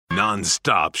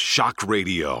Non-stop shock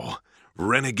radio.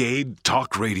 Renegade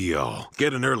Talk Radio.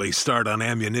 Get an early start on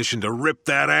ammunition to rip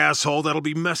that asshole that'll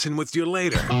be messing with you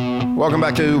later. Welcome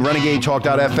back to Renegade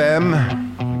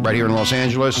Talk.fm, right here in Los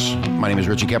Angeles. My name is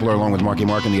Richie Kepler, along with Marky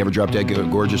Mark and the ever-drop-dead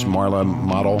gorgeous Marla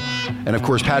model. And, of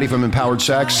course, Patty from Empowered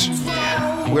Sex.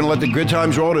 We're going to let the good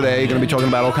times roll today. Going to be talking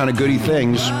about all kind of goody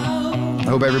things. I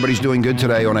hope everybody's doing good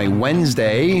today on a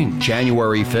Wednesday,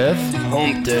 January 5th.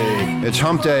 Hump day. It's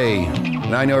hump day.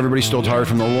 And I know everybody's still tired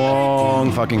from the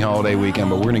long fucking holiday weekend,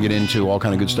 but we're going to get into all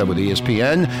kind of good stuff with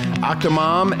ESPN,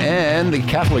 Octomom, and the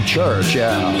Catholic Church.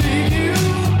 Yeah.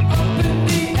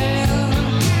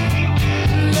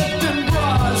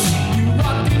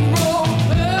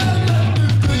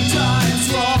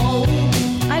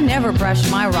 I never brush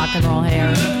my rock and roll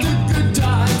hair.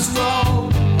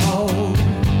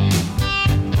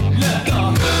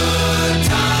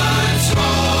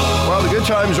 Well, the good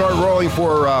times aren't rolling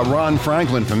for Ron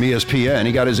Franklin from ESPN.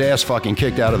 He got his ass fucking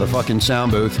kicked out of the fucking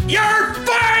sound booth. You're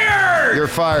fired! You're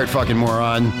fired, fucking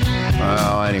moron.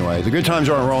 Anyway, the good times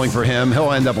aren't rolling for him.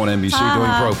 He'll end up on NBC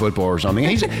doing pro football or something.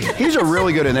 He's a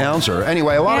really good announcer.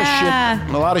 Anyway, a lot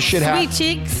of shit happening.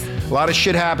 Sweet cheeks. A lot of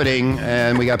shit happening,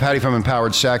 and we got Patty from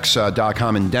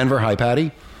EmpoweredSex.com in Denver. Hi,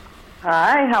 Patty.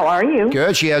 Hi, how are you?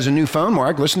 Good. She has a new phone,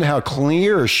 Mark. Listen to how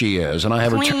clear she is. And I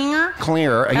have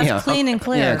clear. That's yeah. clean and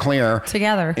clear. Yeah, clear.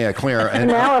 Together. Yeah, clear. And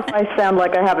now if I sound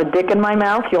like I have a dick in my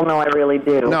mouth, you'll know I really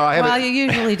do. No, I have. Well, you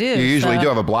usually do. You usually do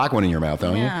have a black one in your mouth,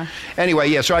 don't Yeah. you? Anyway,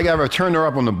 yeah. So I got to turn her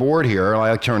up on the board here. I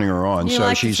like turning her on. You so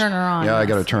like to she's turn her on, Yeah, I yes.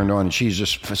 got her turned on, and she's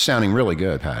just sounding really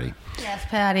good, Patty. Yes,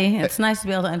 Patty. It's nice to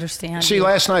be able to understand. See, you.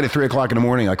 last night at 3 o'clock in the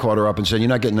morning, I called her up and said, "You're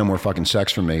not getting no more fucking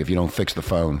sex from me if you don't fix the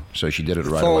phone." So she did it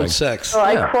right away. Phone sex. So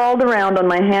I crawled around on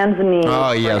my hands and knees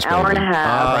for yes, an hour baby. and a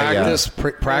half.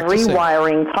 Practicing.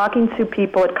 Rewiring, talking to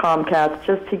people at Comcast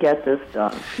just to get this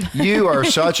done. You are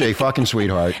such a fucking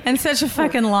sweetheart. And such a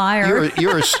fucking liar.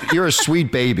 You're a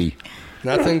sweet baby.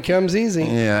 Nothing comes easy.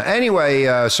 Yeah. Anyway,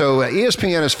 so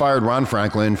ESPN has fired Ron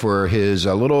Franklin for his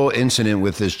little incident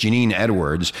with this Janine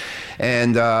Edwards.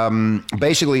 And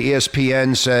basically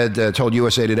ESPN told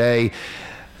USA Today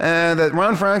that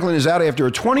Ron Franklin is out after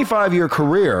a 25-year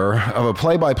career of a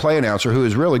play-by-play announcer who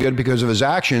is really good because of his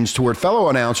actions toward fellow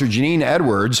announcer Janine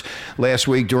Edwards last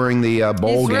week during the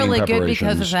bowl game really preparations. good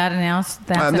because of that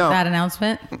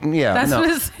announcement? Yeah. That's what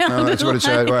it sounded that's what it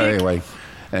said. like. Well,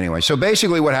 Anyway, so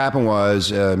basically what happened was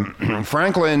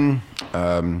Franklin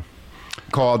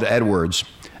called Edwards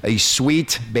a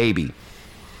sweet baby.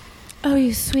 Oh,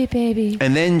 you sweet baby.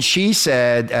 And then she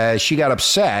said she got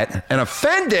upset and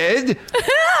offended.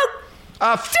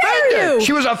 Dare you?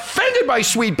 She was offended by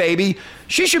sweet baby.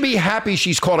 She should be happy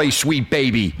she's called a sweet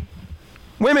baby.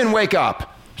 Women, wake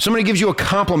up. Somebody gives you a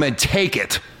compliment, take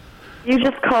it. You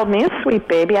just called me a sweet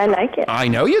baby. I like it. I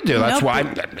know you do. That's why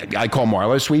I call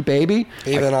Marla a sweet baby.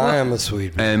 Even I am a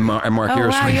sweet baby. And Mark, Oh, you're a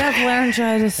wow, sweet you have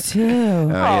laryngitis, too.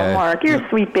 yeah. Mark, you're a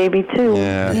sweet baby, too.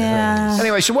 Yeah.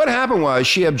 Anyway, so what happened was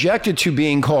she objected to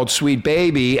being called sweet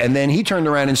baby, and then he turned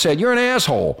around and said, "You're an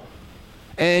asshole."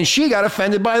 And she got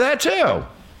offended by that, too.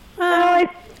 Well,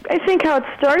 I think how it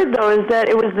started, though, is that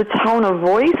it was the tone of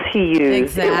voice he used.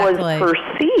 Exactly. It was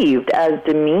perceived as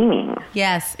demeaning.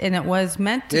 Yes, and it was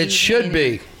meant to be. It should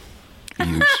be.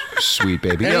 You sweet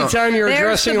baby. Anytime you're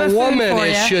There's addressing the a buffoon woman, for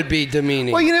it ya. should be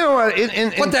demeaning. Well, you know,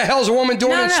 what the hell's a woman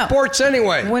doing in sports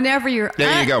anyway? Whenever you're...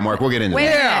 There you go, Mark. We'll get into Wait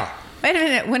that. Wait a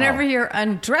minute. Whenever you're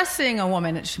undressing a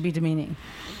woman, it should be demeaning.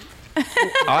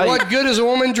 What good is a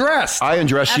woman dressed? I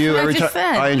undress That's you what I every just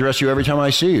time. said. I undress you every time I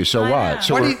see you. So I what? know.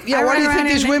 So why do you run think around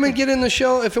these and women make- get in the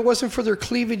show if it wasn't for their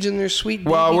cleavage and their sweet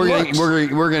baby well, we're looks?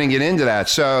 we're going to get into that.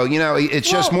 So you know, it's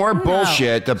just more no.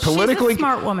 bullshit. The politically She's a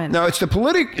smart woman. No, it's the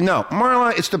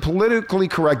Marla. It's the politically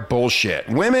correct bullshit.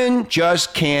 Women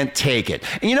just can't take it.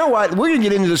 And you know what? We're going to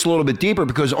get into this a little bit deeper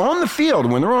because on the field,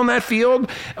 when they're on that field,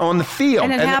 And it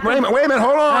happened- wait a minute,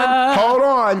 hold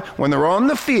on. When they're on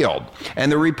the field and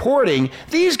they're reporting,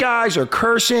 these guys are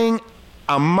cursing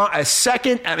a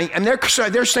second. I mean, and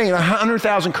they're saying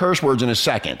 100,000 curse words in a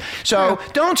second. So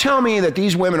don't tell me that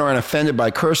these women aren't offended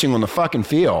by cursing on the fucking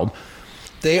field.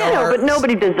 They You know, are. but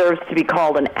nobody deserves to be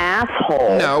called an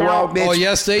asshole. No, well, Oh,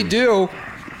 yes, they do.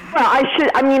 Well,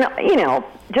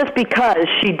 just because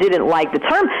she didn't like the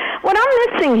term. What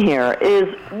I'm missing here is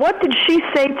what did she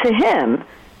say to him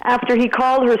after he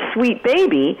called her sweet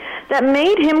baby that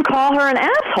made him call her an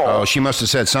asshole? Oh, she must have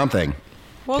said something.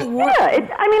 Well, I'm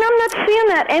not seeing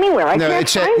that anywhere. I can't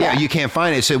find that. You can't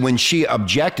find it. It said when she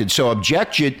objected. So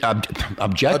objected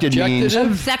means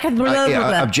Second,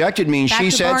 objected means Back she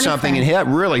to said Barney something, Frank. and that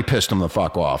really pissed him the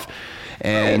fuck off.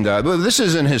 And but this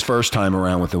isn't his first time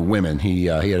around with the women. He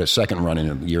had a second run in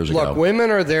it years ago. Look, women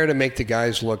are there to make the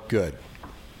guys look good.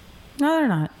 No, they're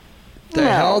not. The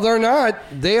hell they're not.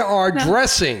 They are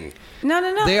dressing.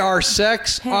 No. They are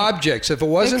sex objects. If it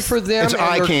wasn't for them, It's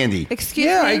eye candy. Excuse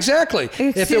yeah, me. exactly. If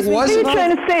it Excuse me. What are you wasn't,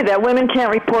 trying to say? That women can't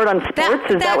report on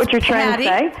sports? Is that what you're trying to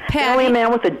say? Patty. Only a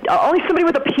man with only somebody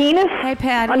with a penis Hey,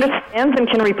 Patty. understands and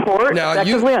can report Now,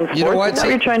 effectively on sports. you know what? Is that what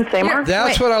you're trying to say, Mark?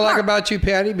 that's Wait, what I like Mark. about you,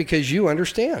 Patty, because you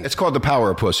understand. It's called the power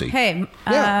of pussy. Hey,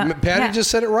 Yeah, Patty Pat- just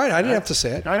said it right. I didn't have to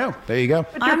say it. I know. There you go.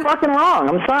 But you're fucking wrong.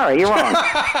 I'm sorry. You're wrong.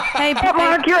 Hey,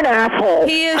 Mark, you're an asshole.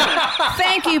 He is.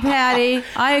 Thank you, Patty.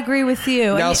 I agree with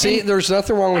you. Now, And- see, and- there's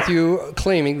nothing wrong with you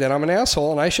claiming that I'm an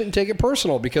asshole, and I shouldn't take it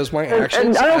personal because my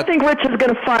actions. And I don't think Rich is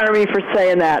going to fire me for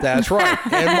saying that. That's right,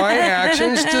 and my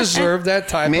actions deserve that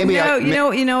type. Maybe of...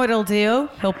 you know what he'll do?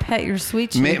 He'll pet your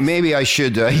sweet cheeks. Maybe I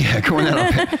should, go on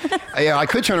out. I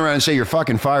could turn around and say you're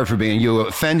fucking fired for being, you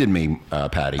offended me,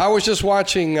 Patty. I was just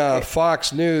watching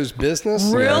Fox News Business.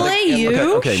 Really?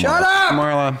 You? Okay, Shut up!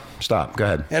 Marla, stop. Go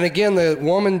ahead. And again, the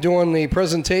woman doing the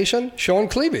presentation showing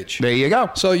cleavage. There you go.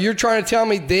 So you're trying to tell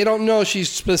me they don't know she's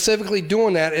specifically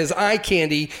doing that as eye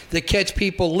candy to catch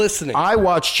people listening? I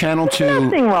watch Channel 2. There's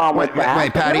nothing wrong with that.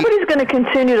 Wait, Patty. Nobody's going to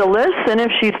continue to listen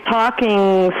if she's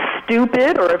talking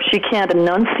stupid or if she can't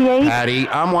enunciate. Patty,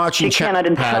 I'm watching She cannot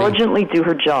intelligently do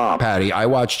her job. Patty, I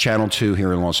watch Channel 2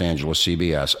 here in Los Angeles,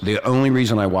 CBS. The only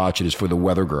reason I watch it is for the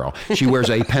weather girl. She wears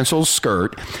a pencil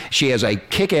skirt. She has a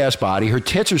kick-ass body. Her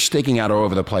tits are sticking out all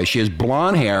over the place. She has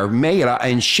blonde hair, makeup,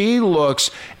 and she looks,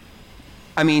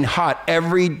 hot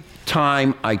every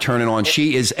time I turn it on.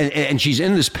 She is, and she's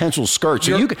in this pencil skirt.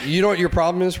 So you know what your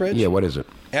problem is, Rich? Yeah, what is it?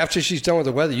 After she's done with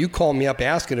the weather, you call me up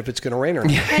asking if it's going to rain or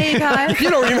not. Hey, you guys. You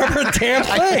don't remember a damn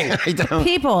thing. I don't.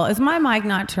 People, is my mic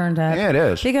not turned up? Yeah, it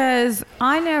is. Because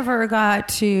I never got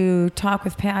to talk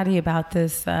with Patty about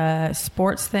this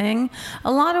sports thing.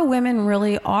 A lot of women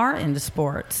really are into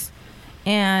sports.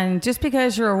 And just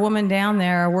because you're a woman down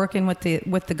there working with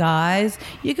the guys,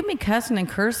 you can be cussing and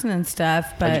cursing and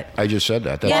stuff. But I just said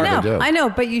that. That's yeah, what they do. I know,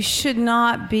 but you should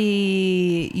not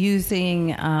be using.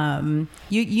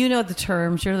 You know the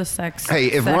terms. You're the sex. Hey,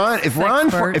 if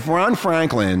Ron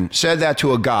Franklin said that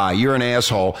to a guy, you're an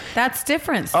asshole. That's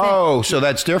different. Oh, so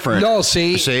that's different. No,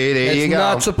 see, there you it's go.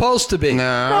 not supposed to be.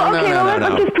 No.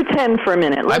 Let's just pretend for a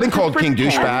minute. I've been called king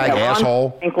douchebag,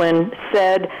 asshole. Ron Franklin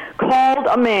called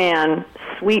a man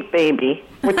sweet baby,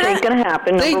 which ain't going to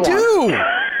happen. They number do. one.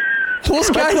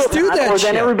 Those guys do that Or shit.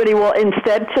 then everybody will,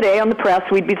 instead today on the press,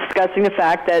 we'd be discussing the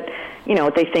fact that,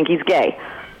 they think he's gay.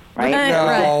 Right?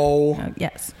 No.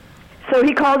 Yes. So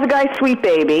he calls the guy sweet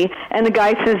baby, and the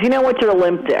guy says, you know what, you're a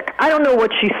limp dick. I don't know what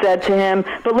she said to him,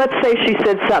 but let's say she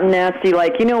said something nasty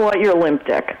like, you know what, you're a limp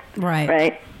dick. Right.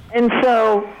 Right? And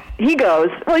so he goes,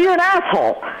 well, you're an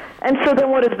asshole. And so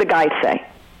then what does the guy say?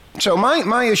 So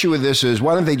my issue with this is,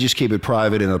 why don't they just keep it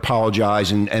private and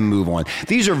apologize and move on?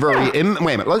 These are very... Wait a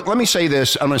minute. Let me say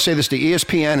this. I'm going to say this to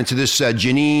ESPN and to this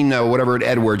Janine, whatever,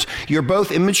 Edwards. You're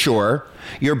both immature.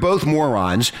 You're both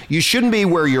morons. You shouldn't be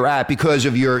where you're at because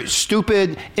of your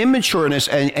stupid immatureness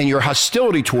and your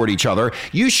hostility toward each other.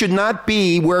 You should not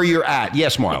be where you're at.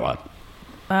 Yes, Marla.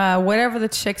 Whatever the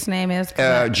chick's name is.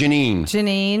 Janine.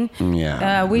 Janine.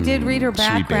 Yeah. We did read her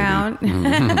Sweet background.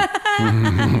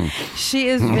 She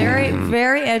is very,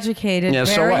 very educated, Yeah,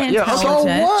 so very what? Yeah,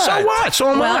 intelligent. So what? So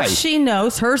am I. Well, she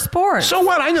knows her sports. So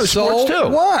what? I know sports too.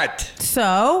 What?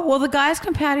 So, the guys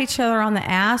can pat each other on the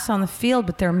ass on the field,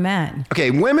 but they're men.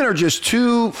 Okay, women are just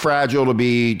too fragile to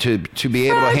be able to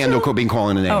handle being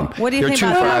calling a name. Oh, what do you They're think too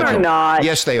about that? fragile. No, they're not.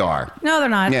 Yes, they are. No, they're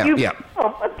not. Yeah, yeah. Oh,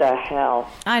 what the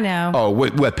hell? I know. Oh,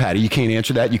 what, Patty? You can't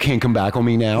answer that. You can't come back on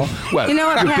me now. What? You know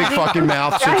what, Your Patty? big fucking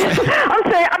mouth.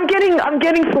 I'm saying I'm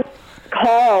getting some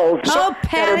calls. Oh,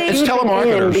 Patty. It's beeping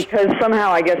telemarketers. in because somehow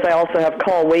I guess I also have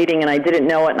call waiting and I didn't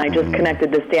know it and I just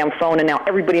connected this damn phone and now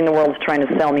everybody in the world is trying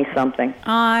to sell me something.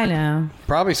 I know.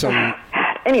 Probably some.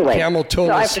 Anyway, Camel so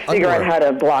I have toe-less to figure out underwear.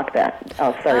 how to block that.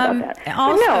 Oh, sorry about that.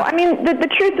 also- But no, I mean, the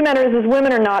truth of the matter is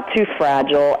women are not too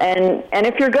fragile. And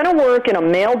if you're going to work in a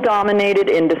male-dominated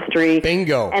industry,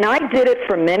 Bingo. and I did it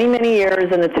for many, many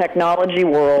years in the technology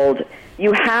world,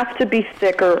 you have to be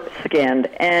thicker-skinned.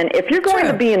 And if you're going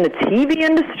True. to be in the TV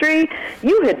industry,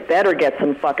 you had better get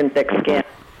some fucking thick skin.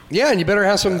 Yeah, and you better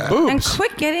have some boobs. And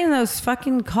quit getting those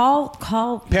fucking call.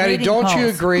 Patty, waiting don't you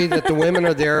calls. agree that the women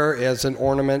are there as an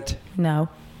ornament? No,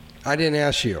 I didn't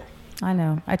ask you. I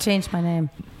know. I changed my name.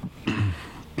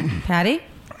 Patty?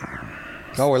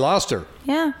 Oh, we lost her.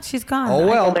 Yeah, she's gone. Oh,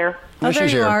 well. There. Oh, there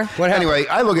she's you here. are. What happened? Anyway,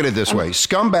 I look at it this way.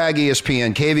 Scumbag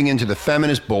ESPN caving into the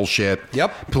feminist bullshit.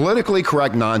 Yep. Politically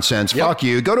correct nonsense. Yep. Fuck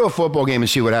you. Go to a football game and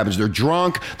see what happens. They're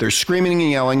drunk. They're screaming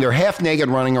and yelling. They're half naked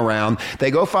running around.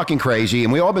 They go fucking crazy.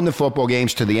 And we all been to football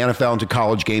games, to the NFL, and to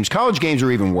college games. College games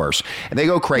are even worse. And they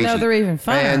go crazy. No, they're even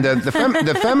funner. And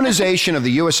the feminization of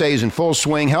the USA is in full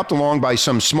swing, helped along by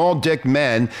some small-dick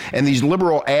men and these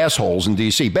liberal assholes in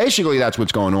D.C. Basically, that's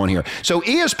what's going on here. So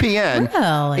ESPN...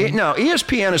 Really?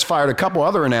 ESPN has fired a couple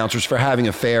other announcers for having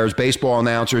affairs. Baseball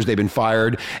announcers, they've been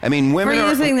fired. I mean, women For are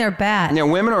using their bat.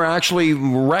 women are actually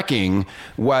wrecking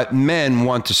what men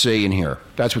want to see and hear.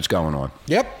 That's what's going on.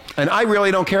 Yep. And I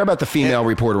really don't care about the female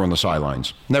reporter on the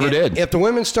sidelines. Never did. If the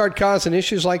women start causing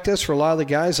issues like this for a lot of the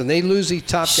guys, and they lose these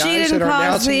top She guys didn't that are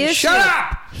cause announcing, the issue. shut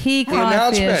up! He The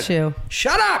caused the announcement. issue.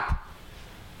 Shut up!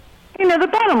 You know, the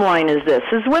bottom line is this,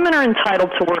 is women are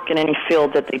entitled to work in any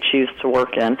field that they choose to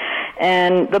work in.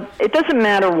 And it doesn't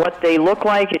matter what they look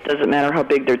like. It doesn't matter how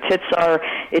big their tits are.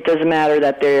 It doesn't matter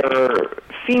that they're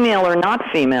female or not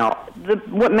female.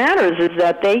 What matters is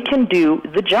that they can do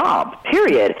the job,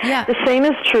 period. Yeah. The same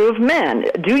is true of men.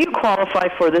 Do you qualify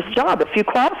for this job? If you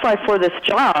qualify for this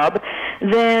job,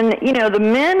 then, you know, the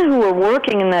men who are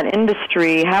working in that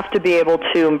industry have to be able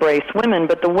to embrace women,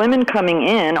 but the women coming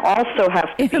in also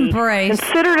have to be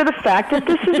considerate of the fact that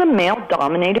this is a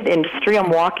male-dominated industry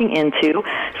I'm walking into.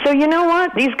 So you know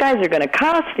what? These guys are going to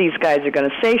cuss. These guys are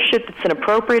going to say shit that's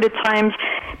inappropriate at times.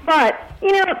 But,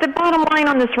 you know, the bottom line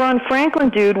on this Ron Franklin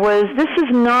dude was this is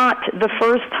not the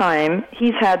first time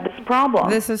he's had this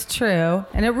problem. This is true.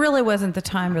 And it really wasn't the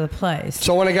time or the place.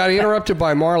 So when I got interrupted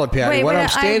by Marla, Patty, what I'm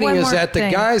stating is that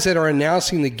the guys that are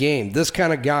announcing the game, this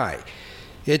kind of guy,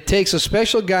 it takes a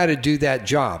special guy to do that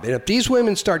job. And if these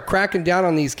women start cracking down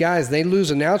on these guys, they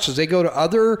lose announcers, they go to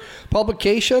other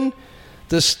publication,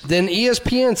 then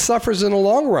ESPN suffers in the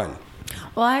long run.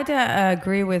 Well, I had to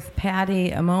agree with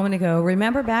Patty a moment ago.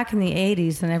 Remember back in the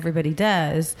 80s, and everybody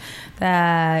does,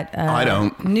 that I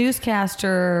don't.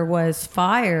 Newscaster was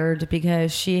fired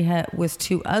because she was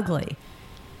too ugly.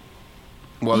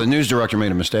 Well, the news director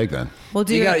made a mistake then. Well,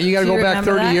 You got to go back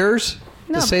 30 years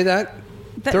to say that?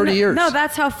 30 years. No,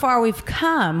 that's how far we've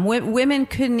come. Women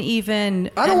couldn't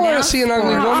even. I don't want to see an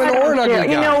ugly woman or an ugly guy.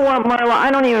 You know what, Marla? I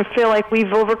don't even feel like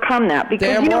we've overcome that because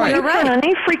Damn you know right. you turn on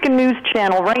any freaking news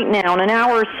channel right now in an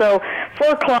hour or so,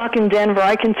 4 o'clock in Denver.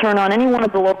 I can turn on any one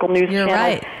of the local news You're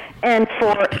channels. right. And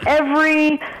for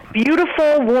every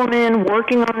beautiful woman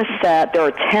working on the set, there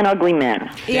are 10 ugly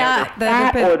men. Yeah,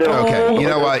 Fat or they're Okay, old, you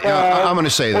know or what? they're I'm going to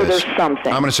say or this. there's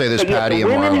something. I'm going to say this, But yet Patty the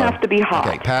and Marla. women have to be hot.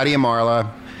 Okay, Patty and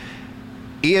Marla.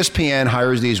 ESPN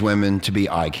hires these women to be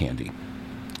eye candy.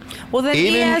 Well, then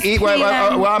ESPN.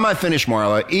 Well, I'm not finished,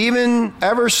 Marla. Even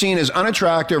ever seen as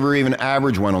unattractive or even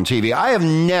average one on TV? I have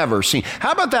never seen.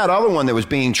 How about that other one that was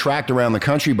being tracked around the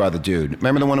country by the dude?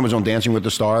 Remember the one that was on Dancing with the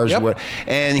Stars? Yep.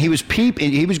 And he was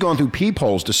going through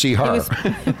peepholes to see her. He was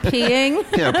peeing.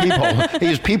 Yeah, peephole. He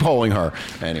was peepholing her.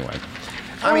 Anyway.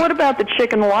 What about the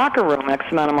chick in the locker room X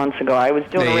amount of months ago? I was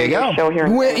doing a radio show here.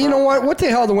 You know what? What the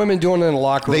hell are the women doing in the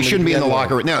locker room? They shouldn't be in the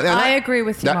locker room. No, I agree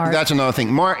with you, Mark. That's another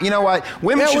thing. Mark, you know what?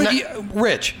 Women should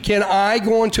Rich, can I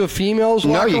go into a female's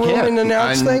locker room and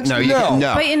announce things? No, you can't.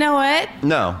 No. But you know what?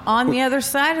 No. On the other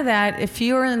side of that, if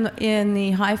you're in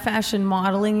the high fashion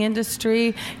modeling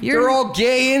industry, they're all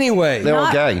gay anyway. They're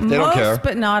all gay. They don't care.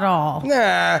 But not all.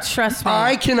 Nah. Trust me.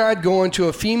 I cannot go into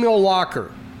a female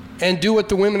locker and do what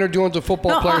the women are doing to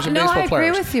football players and baseball players. No, I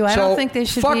agree with you. I don't think they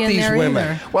should be in there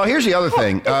either. Well, here's the other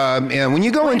thing. When you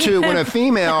go when a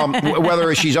female,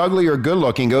 whether she's ugly or good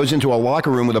looking, goes into a locker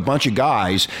room with a bunch of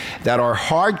guys that are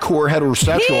hardcore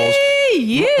heterosexuals.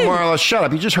 Marla, shut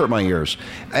up. You just hurt my ears.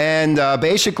 And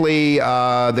basically,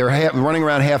 they're running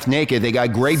around half naked. They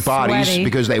got great bodies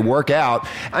because they work out.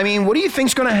 I mean, what do you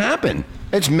think's going to happen?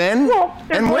 It's men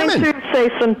and women. They're going to say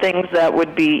some things that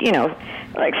would be,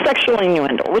 like sexual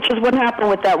innuendo, which is what happened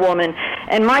with that woman.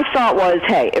 And my thought was,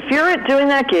 hey, if you're doing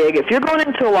that gig, if you're going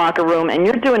into a locker room and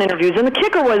you're doing interviews, and the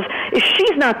kicker was, if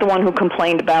she's not the one who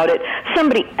complained about it,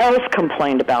 somebody else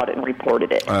complained about it and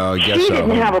reported it. I guess she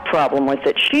didn't have a problem with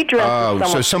it. She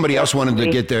dressed so somebody else wanted to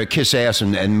get the kiss ass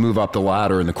and move up the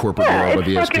ladder in the corporate world of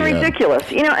ESPN. It's fucking ridiculous.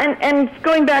 And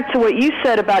going back to what you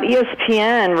said about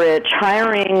ESPN, Rich,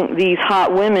 hiring these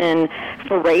hot women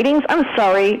for ratings, I'm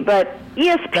sorry, but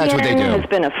ESPN has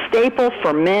been a staple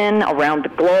for men around the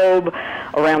globe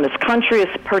around this country,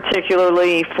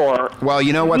 particularly for Well,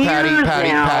 you know what, Patty?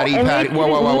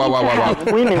 Whoa.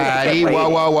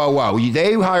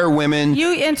 They hire women.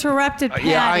 You interrupted Patty.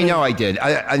 Yeah, I know I did.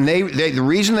 And the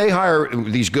reason they hire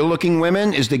these good-looking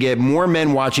women is to get more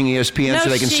men watching ESPN so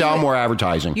they can sell more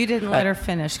advertising. You didn't let her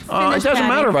finish. It doesn't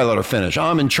matter if I let her finish.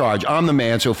 I'm in charge. I'm the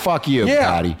man, so fuck you,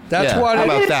 Patty. That's what How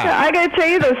about that? I got to tell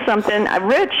you, though, something.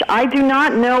 Rich, I do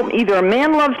not know either a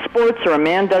man loves sports or a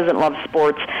man doesn't love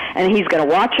sports, and he's going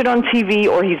to watch it on TV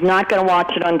or he's not going to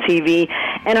watch it on TV.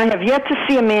 And I have yet to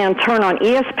see a man turn on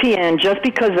ESPN just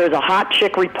because there's a hot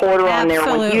chick reporter on there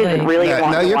when he isn't really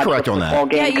want to watch the football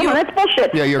game. Come on, that's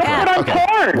bullshit. Yeah, you're correct. Put it on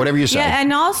porn. Whatever you say. Yeah,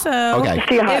 and also...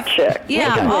 See a hot chick.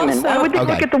 Yeah, also... Why would they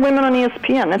look at the women on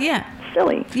ESPN? That's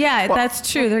silly. Yeah,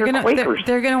 that's true.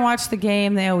 They're gonna watch the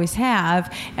game. They always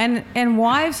have, and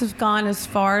wives have gone as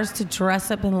far as to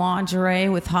dress up in lingerie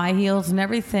with high heels and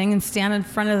everything, and stand in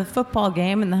front of the football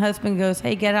game, and the husband goes,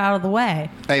 "Hey, get out of the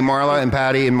way." Hey, Marla and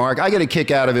Patty and Mark, I get a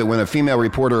kick out of it when a female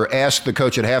reporter asks the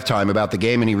coach at halftime about the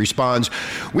game, and he responds,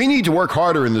 "We need to work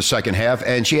harder in the second half,"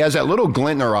 and she has that little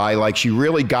glint in her eye, like she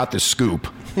really got the scoop.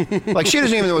 Like she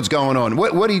doesn't even know what's going on.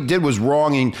 What he did was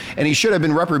wrong, and he should have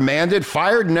been reprimanded,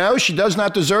 fired. No, she does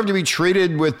not deserve to be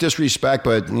treated with disrespect.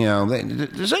 But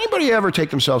does anybody ever take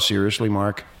themselves seriously,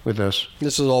 Mark, with this?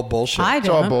 This is all bullshit. I don't. It's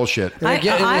all bullshit.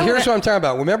 Here's what I'm talking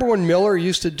about. Remember when Miller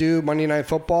used to do Monday Night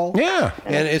Football? Yeah,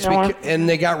 and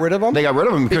they got rid of him. They got rid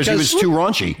of him because he was too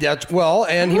raunchy.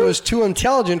 And he was too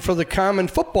intelligent for the common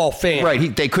football fan.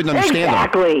 Right, they couldn't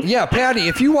understand him. Yeah, Patty,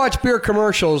 if you watch beer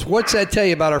commercials, what's that tell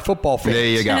you about our football fans? There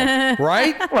you go.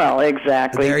 Right? Well,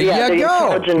 exactly. There you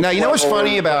go. Now, you know what's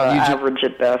funny about you? Average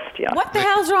at best, yeah. What the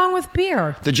hell's wrong with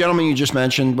beer? The gentleman you just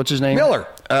mentioned, what's his name? Miller.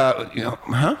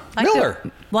 Miller.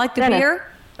 Like the beer?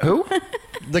 Who?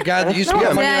 The guy that used to be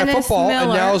on Monday Night Football and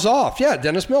now is off. Yeah,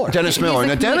 Dennis Miller. Dennis Miller.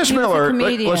 Now, Dennis Miller,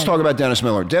 let's talk about Dennis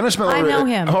Miller. Dennis Miller. I know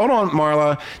him. Hold on,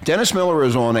 Marla. Dennis Miller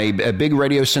is on a big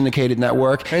radio syndicated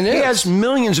network. And he has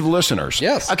millions of listeners.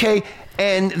 Yes. Okay.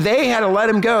 And they had to let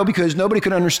him go because nobody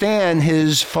could understand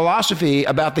his philosophy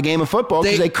about the game of football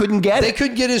because they couldn't get it. They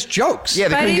couldn't get his jokes. Yeah,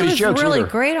 they couldn't get his jokes. But he was really either.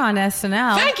 great on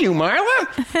SNL. Thank you,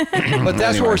 Marla. But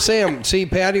that's what we're saying. See,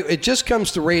 Patty, it just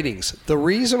comes to ratings. The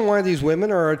reason why these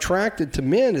women are attracted to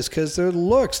men is because their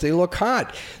looks. They look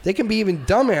hot. They can be even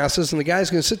dumbasses, and the guy's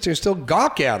going to sit there and still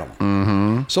gawk at them.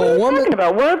 Mm-hmm. So what a are you woman. talking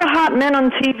about? Where are the hot men on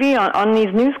TV on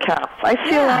these newscasts? I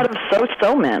see a lot of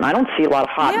so-so men. I don't see a lot of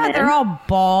hot men. Yeah, they're all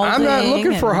balding. I'm not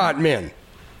looking for hot men.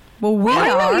 Well, we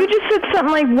I are. know. You just said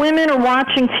something like women are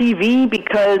watching TV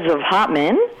because of hot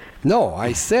men. No,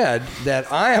 I said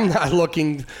that I am not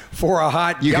looking for a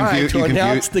hot guy to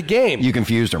announce the game. You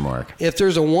confused her, Mark. If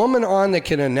there's a woman on that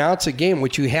can announce a game,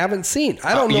 which you haven't seen,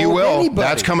 I don't know you will. Anybody.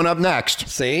 That's coming up next.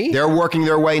 See? They're working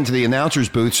their way into the announcer's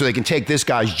booth so they can take this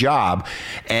guy's job,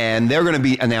 and they're going to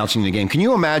be announcing the game. Can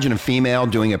you imagine a female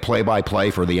doing a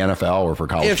play-by-play for the NFL or for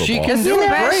college football? If she can do it,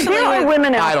 great. There are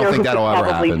women out there who could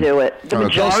probably do it. The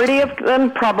majority of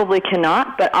them probably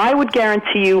cannot, but I would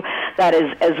guarantee you that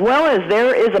as well as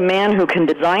there is a man who can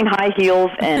design high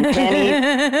heels and panties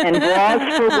and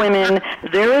bras for women,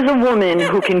 there is a woman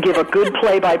who can give a good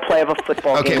play-by-play of a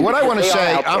football game. Okay, what I want to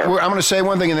say, I'm there. going to say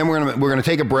one thing, and then we're going to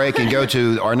take a break and go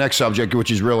to our next subject,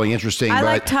 which is really interesting. I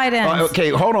like tight ends. Okay,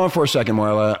 hold on for a second,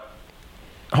 Marla.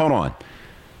 Hold on.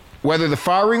 Whether the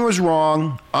firing was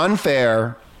wrong,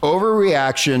 unfair,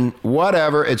 overreaction,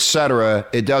 whatever, etc.,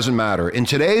 it doesn't matter. In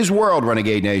today's world,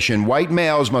 Renegade Nation, white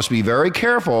males must be very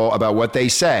careful about what they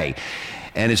say.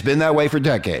 And it's been that way for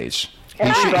decades.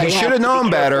 He should have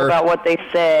known better about what they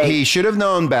say. He should have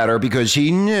known better because he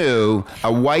knew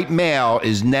a white male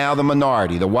is now the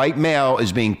minority. The white male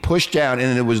is being pushed down,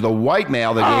 and it was the white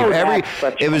male that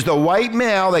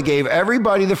gave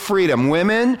everybody the freedom,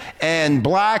 women and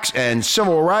blacks and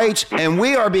civil rights, and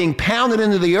we are being pounded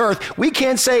into the earth. We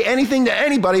can't say anything to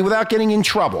anybody without getting in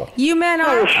trouble. You men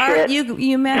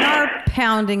you men are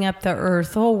pounding up the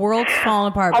earth. The whole world's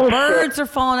falling apart. Birds are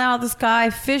falling out of the sky.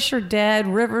 Fish are dead.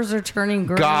 Rivers are turning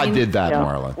green. God did that,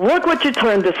 Marla. Look what you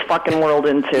turned this fucking world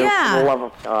into. Yeah. For the love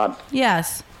of God.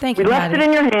 Yes. Thank you, We left it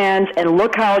in your hands, and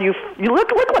look how you look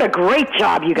what a great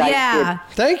job you guys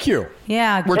did. Thank you.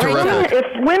 Yeah. We're terrific. If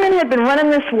women had been running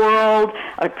this world,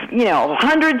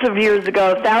 hundreds of years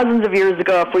ago, thousands of years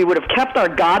ago, if we would have kept our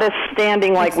goddess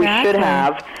standing like we should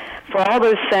have, for all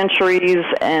those centuries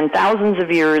and thousands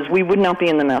of years, we would not be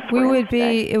in the mess we're in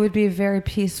today. It would be a very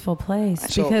peaceful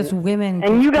place because women.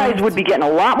 And you guys would be getting a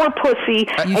lot more pussy.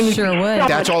 You sure would.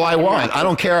 That's all I want. I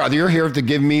don't care. You're here to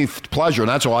give me pleasure, and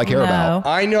that's all I care about.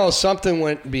 I know something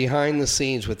went behind the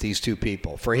scenes with these two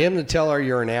people. For him to tell her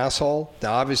you're an asshole,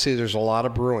 obviously there's a lot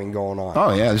of brewing going on.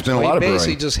 Oh, yeah, there's been a lot of brewing. He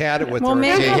basically just had it with her.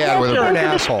 Maybe you're an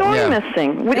asshole. Story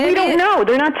missing. We don't know.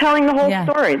 They're not telling the whole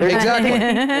story. Exactly.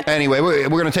 Anyway, we're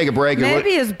going to take a break.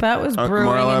 Maybe his butt was brewing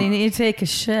Marla, and he needed to take a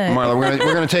shit. Marla, we're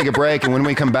going to take a break, and when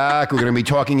we come back, we're going to be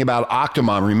talking about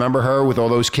Octomom. Remember her with all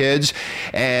those kids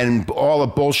and all the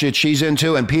bullshit she's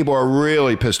into, and people are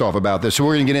really pissed off about this. So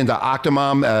we're going to get into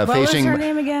Octomom facing... What was her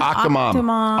name again?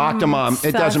 Octomom.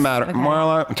 It doesn't matter. Okay.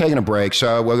 Marla, I'm taking a break,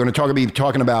 so we're going to be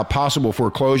talking about possible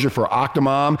foreclosure for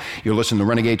Octomom. You're listening to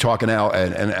Renegade Talking Out,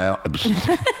 and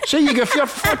see, you can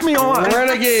fuck me on.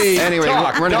 Renegade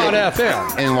Talk, Renegade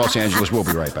FM in Los Angeles. We'll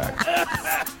be right back.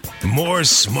 More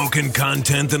smoking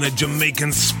content than a Jamaican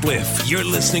spliff. You're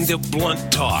listening to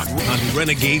Blunt Talk on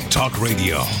Renegade Talk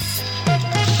Radio.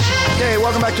 Okay,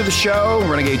 welcome back to the show,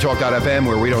 Renegade Talk.fm,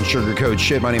 where we don't sugarcoat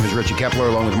shit. My name is Richie Kepler,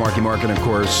 along with Marky Mark, and of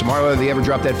course, Marla, the ever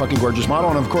drop dead fucking gorgeous model,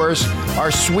 and of course,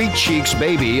 our sweet cheeks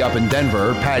baby up in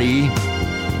Denver, Patty.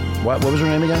 What was her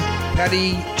name again?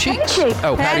 Patty Cheeks.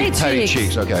 Oh, Patty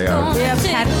Cheeks. Okay, all right. Yeah,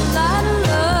 Patty.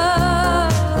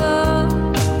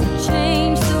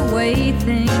 Change the way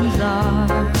things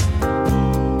are.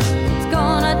 It's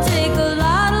gonna take a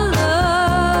lot of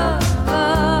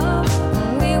love.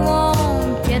 We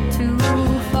won't get too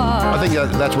far. I think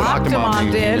that's what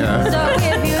Octomom did. Yeah. So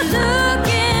if you look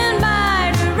in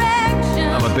my direction,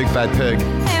 I'm a big fat pig.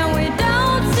 and we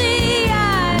don't see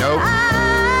eye to Nope.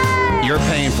 eye, You're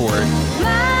paying for it.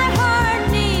 my heart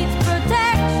needs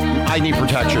protection. I need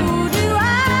protection. So do I.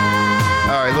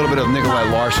 All right, a little bit of Nicolette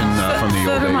Larson from the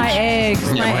So old do days. my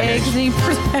eggs. Yeah, my eggs need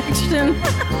protection.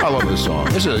 I love this song.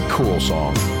 This is a cool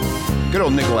song. Good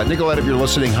old Nicolette. Nicolette, if you're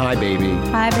listening, hi, baby.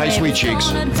 Hi, baby. Hi, sweet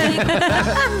cheeks.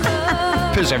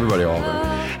 Piss everybody off.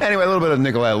 Anyway, a little bit of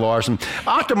Nicolette Larson.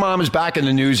 Octomom is back in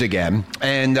the news again.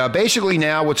 And basically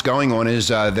now what's going on is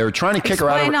they're trying to kick her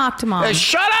out of... Explain Octomom. Hey,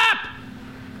 shut up!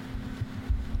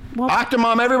 Well,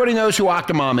 Octomom, everybody knows who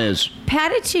Octomom is.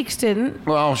 Patty Cheeks didn't.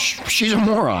 Well, she's a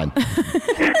moron.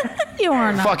 You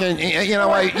are not. Fucking, you know,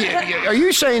 are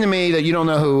you saying to me that you don't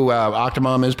know who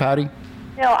Octomom is, Patty?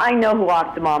 No, I know who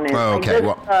Octomom is. Okay, I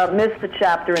just missed the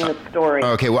chapter in the story.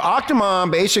 Okay, well, Octomom,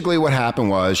 basically what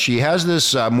happened was she has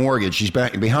this mortgage. She's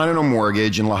behind on a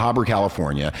mortgage in La Habra,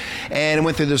 California. And it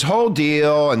went through this whole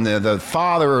deal, and the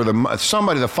father or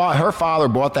her father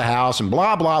bought the house, and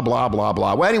blah, blah, blah, blah,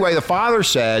 blah. Well, anyway, the father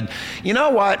said, you know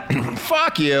what?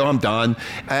 Fuck you, I'm done.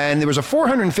 And there was a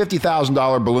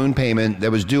 $450,000 balloon payment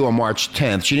that was due on March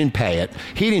 10th. She didn't pay it.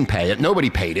 He didn't pay it. Nobody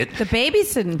paid it. The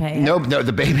babies didn't pay it. No,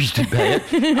 the babies didn't pay it.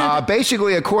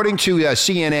 Basically, according to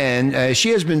CNN,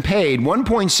 she has been paid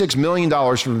 $1.6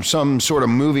 million from some sort of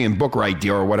movie and book right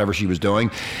deal or whatever she was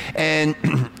doing, and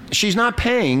she's not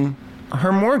paying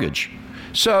her mortgage.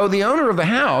 So the owner of the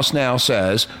house now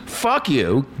says, fuck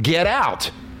you, get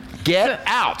out. Get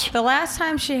out. The last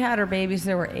time she had her babies,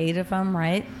 there were 8 of them,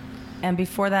 right? And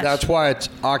before that... That's why it's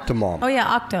Octomom. Oh, yeah,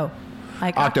 Octo.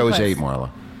 Like Octo is octopus. 8, Marla.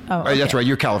 Oh, okay. That's right.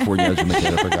 You're California as a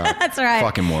kid. I forgot. That's right.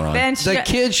 Fucking moron. The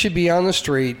kids should be on the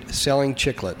street selling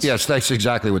chiclets. Yes, that's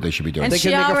exactly what they should be doing. They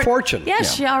can make a fortune.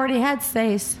 Yes, she already had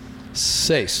 6.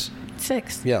 6.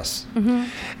 6. Yes. Mm-hmm.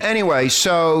 Anyway,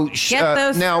 so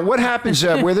now what happens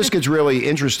where this gets really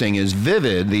interesting is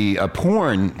Vivid, the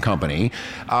porn company,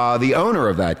 the owner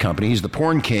of that company, he's the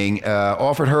porn king,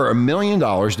 offered her $1 million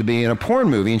to be in a porn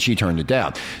movie, and she turned it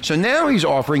down. So now he's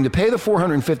offering to pay the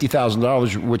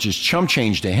 $450,000, which is chump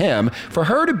change to him, for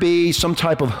her to be some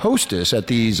type of hostess at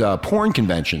these porn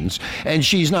conventions, and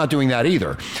she's not doing that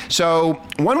either. So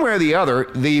one way or the other,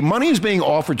 the money is being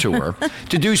offered to her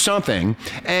to do something,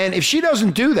 and if she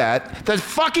doesn't do that, the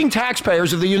fucking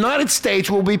taxpayers of the United States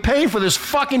will be paying for this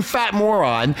fucking fat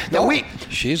moron that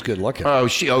she's good looking.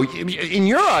 In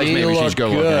your eyes, maybe she's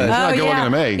good looking. She's not good looking to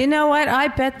me. You know what? I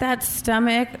bet that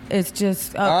stomach is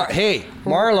just... hey,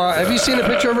 Marla, have you seen a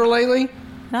picture of her lately?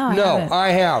 No,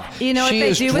 I have. You know what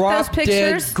they do with those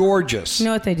pictures? Dead gorgeous. You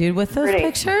know what they do with those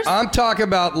pictures? I'm talking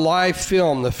about live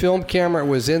film. The film camera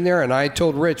was in there, and I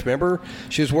told Rich, remember?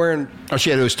 She was wearing... Oh, she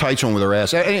had those tights on with her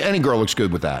ass. Any girl looks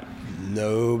good with that.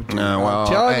 No.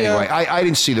 Well, anyway, I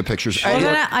didn't see the pictures. Well,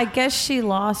 then I guess she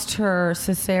lost her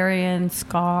cesarean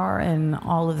scar and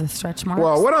all of the stretch marks.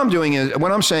 Well, what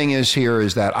I'm saying is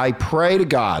that I pray to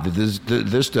God that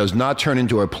this does not turn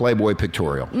into a Playboy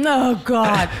pictorial. No,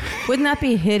 God. Wouldn't that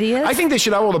be hideous? I think they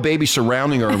should have all the babies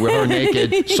surrounding her with her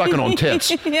naked, sucking on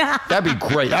tits. Yeah. That'd be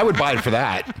great. I would buy it for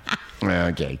that.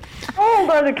 Okay. How old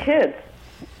are the kids?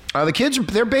 The kids,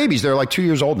 they're babies. They're like 2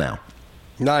 years old now.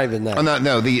 Not even that.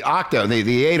 No, the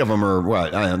 8 of them are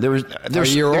what? I don't know,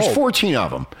 there's 14 of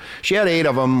them. She had 8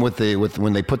 of them with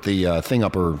when they put the thing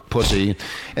up her pussy,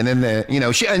 and then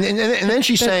then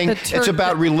she's saying it's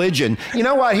about religion. You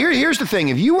know what? Here's the thing.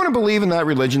 If you want to believe in that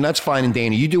religion, that's fine and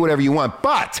dandy. You do whatever you want,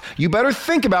 but you better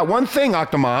think about one thing,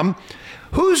 Octomom.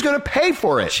 Who's going to pay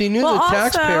for it? She knew the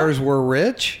taxpayers were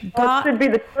rich. Well, it should be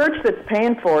the church that's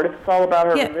paying for it if it's all about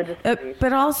her religious beliefs.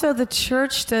 But also the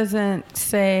church doesn't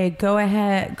say, go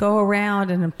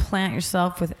around and implant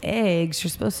yourself with eggs. You're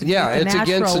supposed to do it the it's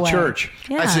against the church.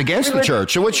 Yeah. It's against the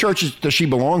church. So what church does she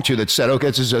belong to that said, okay,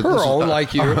 this is her own,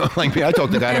 like you. Like me, I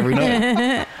talk to God every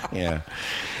night. Yeah.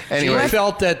 Anyway. She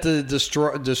felt that the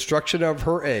destruction of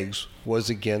her eggs was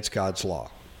against God's law.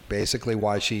 Basically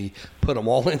why she put them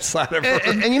all inside of her.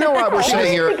 And you know what we're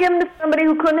saying here? Why did she give them to somebody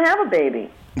who couldn't have a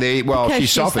baby?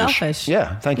 She's selfish.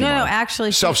 Yeah, thank you. No,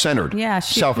 actually. Self-centered. Yeah.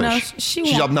 Selfish.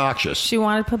 She's obnoxious. She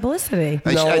wanted publicity.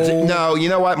 No, you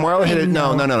know what? Marla hit it.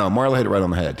 No. Marla hit it right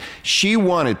on the head. She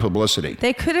wanted publicity.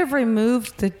 They could have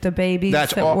removed the babies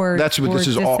that were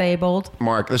disabled.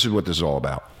 Mark, this is what this is all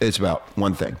about. It's about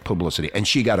one thing, publicity. And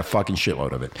she got a fucking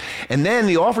shitload of it. And then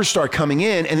the offers start coming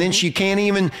in, and then she can't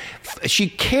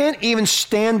even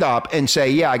stand up and say,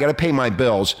 yeah, I got to pay my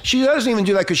bills. She doesn't even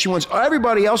do that because she wants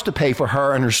everybody else to pay for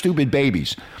her and her stupid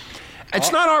babies.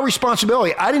 It's not our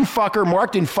responsibility. I didn't fuck her.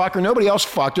 Mark didn't fuck her. Nobody else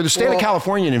fucked her. The state of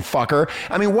California didn't fuck her.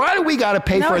 I mean, why do we got to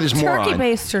pay for this moron? The turkey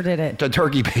baster did it. The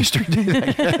turkey baster did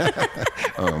it.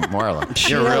 Oh, Marla.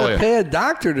 She had to pay a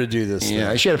doctor to do this.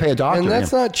 Yeah, she had to pay a doctor. And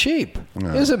that's not cheap.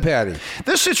 No. Is it, Patty?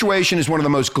 This situation is one of the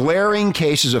most glaring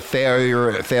cases of failure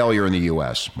in the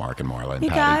U.S., Mark and Marla and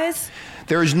Patty. Guys.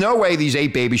 There is no way these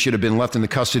 8 babies should have been left in the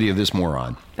custody of this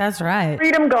moron. That's right.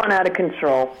 Freedom gone out of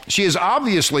control. She is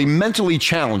obviously mentally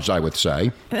challenged, I would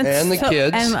say. And the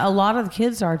kids. And a lot of the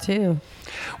kids are, too.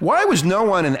 Why was no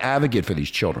one an advocate for these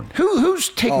children? Who's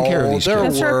taking care of these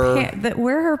kids?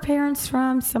 Where are her parents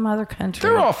from? Some other country.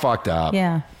 They're all fucked up.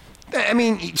 Yeah. I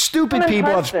mean, stupid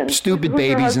people have stupid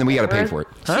babies, and then we got to pay for it.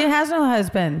 Huh? She has no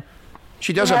husband.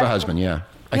 She does have a husband, yeah.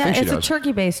 I think she does. It's a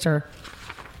turkey baster.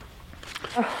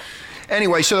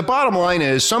 Anyway, so the bottom line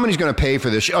is somebody's going to pay for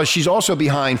this. She's also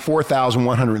behind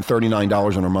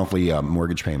 $4,139 on her monthly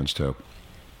mortgage payments, too.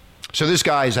 So this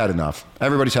guy's had enough.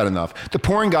 Everybody's had enough. The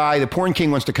porn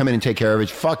king wants to come in and take care of it.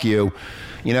 Fuck you.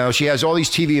 You know, she has all these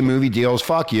TV and movie deals.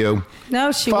 Fuck you.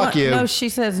 No, she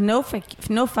says no fucky.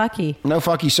 No fucky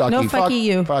sucky. No fucky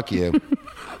you. Fuck you.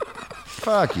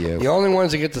 Fuck you. The only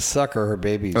ones that get to suck are her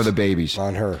babies. Oh, the babies.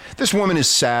 On her. This woman is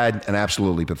sad and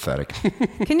absolutely pathetic.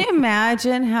 Can you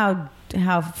imagine how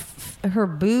her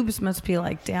boobs must be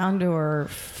like down to her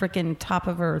freaking top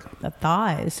of her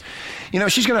thighs? You know,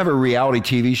 she's going to have a reality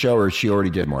TV show, or she already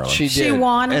did, Marla. She did. She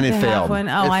wanted and it to failed. have one.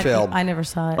 Oh, it failed. I never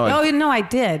saw it. Oh, no, I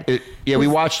did. We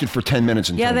watched it for 10 minutes.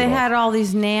 And they had all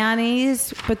these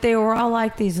nannies, but they were all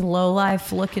like these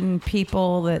low-life looking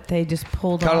people that they just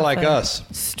pulled kind of like us.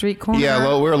 Street corner.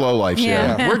 Yeah, we're low-life.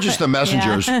 Yeah. We're just the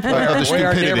messengers of the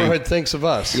stupidity. Our neighborhood thinks of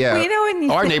us. Yeah.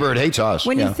 Well, our neighborhood hates us.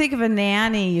 When you think of a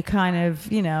nanny, you kind of,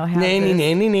 have nanny.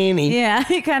 Yeah,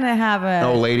 you kind of have an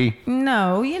old lady.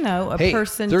 No, a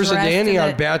person. There's a nanny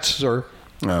on Bachelor.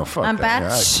 Oh, fuck on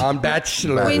that. On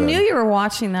Bachelor. We knew you were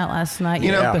watching that last night,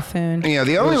 you buffoon. Yeah,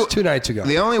 it was 2 nights ago.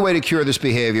 The only way to cure this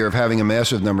behavior of having a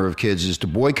massive number of kids is to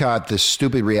boycott this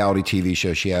stupid reality TV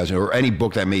show she has, or any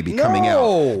book that may be coming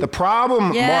out. The problem,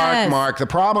 Mark, the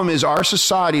problem is our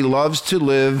society loves to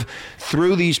live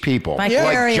through these people. Like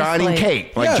John and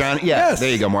Kate. Yes. There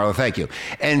you go, Marla, thank you.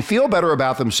 And feel better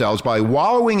about themselves by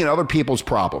wallowing in other people's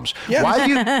problems. Yes.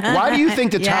 Why do you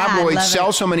think the tabloids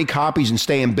sell so many copies and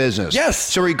stay in business?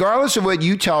 Yes. So regardless of what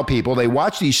you tell people, they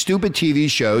watch these stupid TV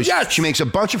shows. Yes. She makes a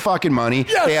bunch of fucking money.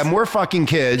 Yes. They have more fucking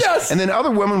kids. Yes. And then other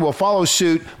women will follow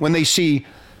suit when they see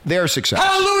their success.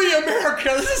 Hallelujah,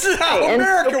 America. This is how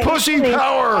America Pussy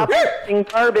power.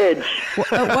 Garbage.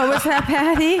 What was that,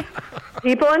 Patty?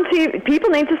 People on TV.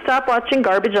 People need to stop watching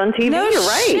garbage on TV. No You're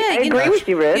right. shit. I agree with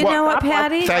you, Rich. You know what, Stop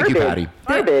Patty? watching Thank you, Patty.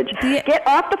 Garbage. Get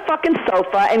off the fucking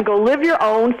sofa and go live your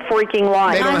own freaking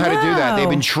life. They don't know how to do that. know. They've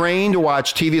been trained to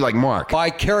watch TV like Mark.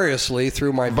 Vicariously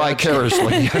through my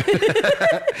Vicariously.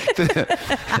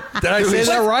 Did I say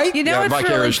that right? You know Yeah, what's really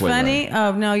vicariously, funny?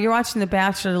 Oh no, you're watching The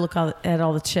Bachelor to look at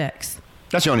all the chicks.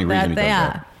 That's the only reason he does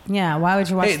that. Yeah. Why would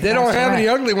you watch? Hey, The they don't have Bachelorette? any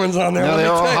ugly ones on there. No, let me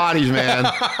they're all tell you. hotties, man.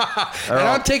 And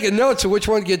I'm taking notes of which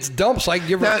one gets dumped so I can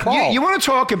give her a Now, call. you want to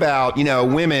talk about,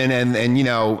 women and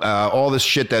all this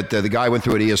shit that the guy went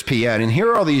through at ESPN, and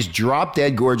here are all these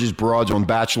drop-dead gorgeous broads on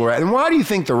Bachelorette. And why do you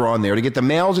think they're on there? To get the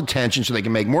males' attention so they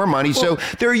can make more money. So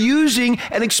they're using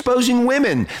and exposing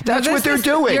women. That's what they're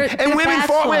doing. And women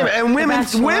fought women. And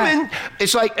women,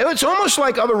 it's almost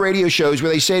like other radio shows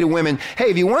where they say to women, hey,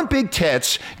 if you want big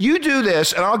tits, you do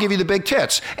this, and I'll give you the big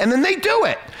tits. And then they do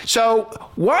it. So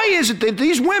why is it that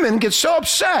these women get so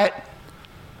upset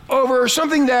over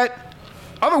something that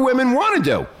other women want to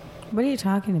do? What are you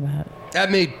talking about?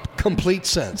 That made complete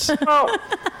sense. Well,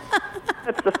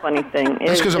 that's the funny thing.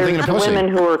 That's 'cause I'm thinking of the pussy. women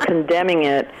who are condemning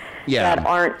it Yeah. that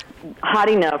aren't hot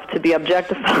enough to be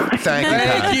objectified. Thank you,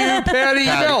 Thank Patty. you, Patty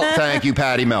Melt. Thank you,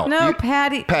 Patty Melt. No,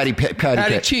 Patty. Patty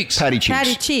Cheeks. Patty Cheeks.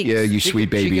 Patty Cheeks. Yeah, you sweet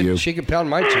baby, you. She can pound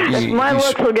my cheeks. If my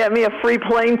looks will get me a free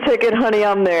plane ticket, honey,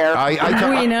 I'm there.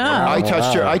 We know. I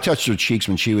touched her cheeks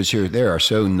when she was here. They are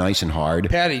so nice and hard.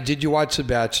 Patty, did you watch The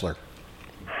Bachelor?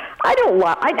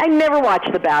 I never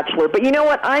watched The Bachelor, but you know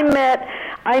what? I met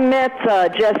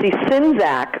Jesse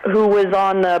Sinzak, who was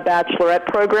on the Bachelorette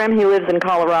program. He lives in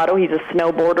Colorado. He's a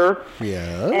snowboarder. Yeah.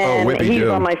 And whippy he's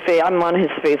do. on I'm on his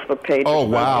Facebook page. Oh,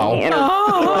 wow.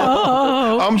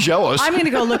 I'm jealous. I'm going to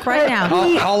go look right now.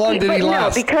 How long did he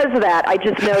last? No, because of that, I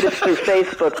just noticed through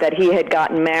Facebook that he had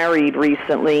gotten married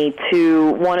recently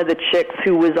to one of the chicks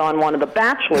who was on one of the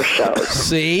Bachelor shows.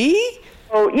 See?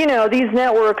 So, these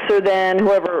networks are then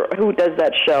who does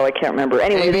that show? I can't remember.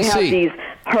 Anyway, ABC. They have these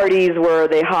parties where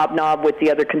they hobnob with the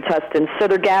other contestants. So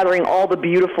they're gathering all the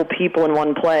beautiful people in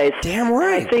one place. Damn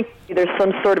right. I think there's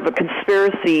some sort of a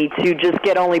conspiracy to just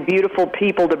get only beautiful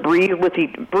people to breed with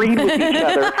each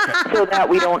other so that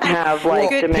we don't have,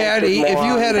 demented Patty, if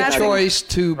you had a morons. choice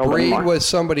to Roman breed Mars. with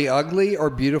somebody ugly or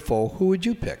beautiful, who would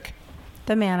you pick?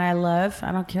 The man I love.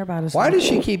 I don't care about his Why name. does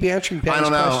she keep answering Patty's I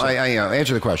don't know. question? I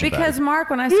answer the question. Because, Patty. Mark,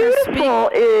 when I start speaking... Beautiful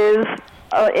is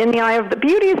in the eye of the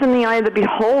beauty is in the eye of the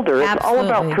beholder. It's all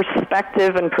about Absolutely.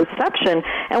 perspective and perception.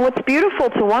 And what's beautiful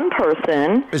to one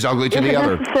person Is ugly to the isn't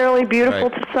other. necessarily beautiful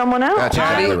Right. to someone else. That's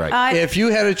exactly right. If you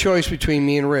had a choice between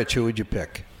me and Rich, who would you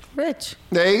pick? Rich.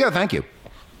 There you go. Thank you.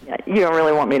 You don't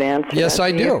really want me to answer. Yes, that, I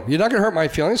you? do. You're not going to hurt my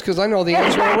feelings because I know the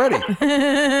answer already. See?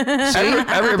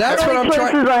 That's what I'm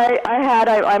Choices trying.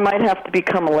 I might have to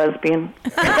become a lesbian.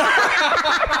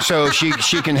 So she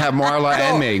can have Marla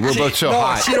and me. We're both so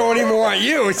hot. She don't even want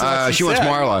you. She wants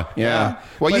Marla. Yeah.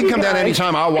 Well, you can come down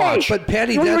anytime. I'll watch. But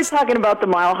Patty, we were that's talking about the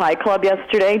Mile High Club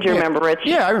yesterday. Do you remember, Rich?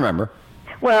 Yeah, I remember.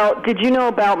 Well, did you know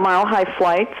about Mile High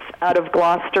Flights out of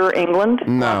Gloucester, England?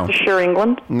 No. Gloucestershire,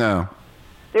 England? No.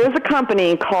 There's a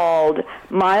company called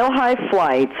Mile High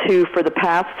Flights who, for the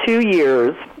past 2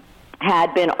 years,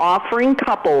 had been offering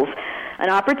couples an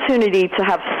opportunity to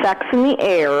have sex in the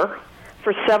air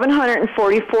for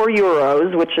 744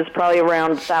 euros, which is probably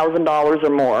around $1,000 or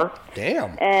more.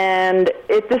 damn. And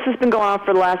this has been going on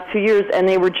for the last 2 years, and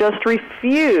they were just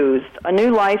refused a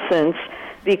new license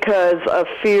because of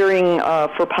fearing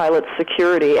for pilot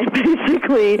security. And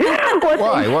basically, what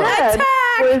Why? they What? said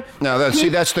was... No,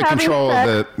 that's the control of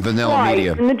the vanilla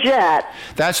media. In the jet.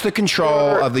 That's the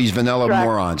control of these vanilla Right.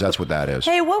 morons. That's what that is.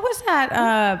 Hey, what was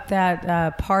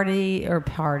that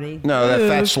party? No, that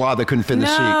fat slob that couldn't fit in the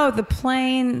seat. No, the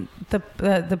plane. The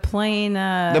plane.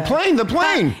 The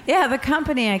plane. Yeah, the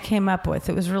company I came up with.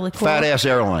 It was really cool. Fat Ass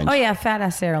Airlines. Oh yeah, Fat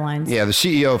Ass Airlines. Yeah, the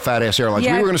CEO of Fat Ass Airlines.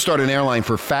 Yeah. We were going to start an airline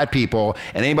for fat people,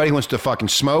 and anybody who wants to fucking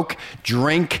smoke,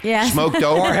 drink, Yes. smoke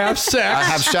dope, Or have sex.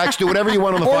 have sex, do whatever you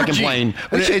want on the fucking Orgy. plane.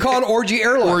 We should call it Orgy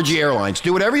Airlines. Orgy Airlines.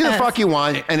 Do whatever the fuck you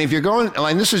want, and if you're going,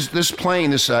 like this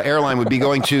airline would be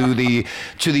going to the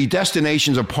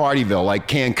destinations of Partyville, like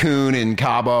Cancun and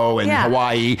Cabo and Yeah.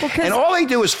 Hawaii, Well, 'cause- and all they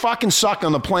do is fucking suck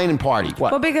on the plane and party.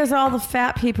 What? Well, because all the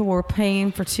fat people were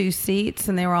paying for 2 seats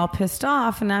and they were all pissed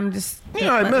off, and I'm just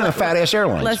I've been a Fat Ass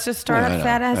Airlines. Let's just start Yeah, I up know,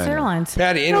 Fat Ass I know. Airlines.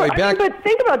 Patty, anyway, back. But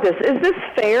think about this. Is this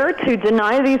fair to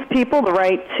deny these people the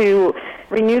right to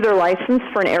renew their license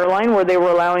for an airline where they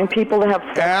were allowing people to have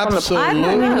sex on the plane?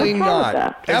 Absolutely What's wrong with not.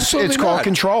 that? Absolutely It's called not.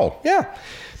 control. Yeah,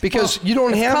 because you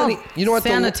don't It's have called any. You know what?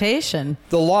 Sanitation.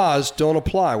 The laws don't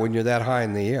apply when you're that high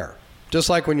in the air. Just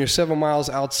like when you're 7 miles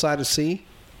outside of sea,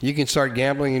 you can start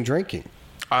gambling and drinking.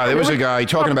 There was a guy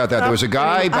talking about that. There was a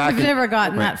guy back. I've never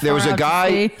gotten that far. There was a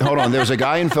guy. Hold on. There was a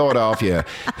guy in Philadelphia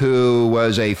who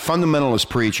was a fundamentalist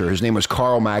preacher. His name was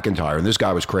Carl McIntyre, and this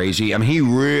guy was crazy. I mean, he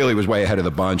really was way ahead of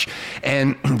the bunch.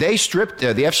 And they stripped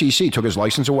the FCC took his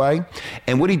license away.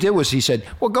 And what he did was he said,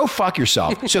 "Well, go fuck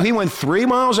yourself." So he went 3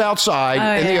 miles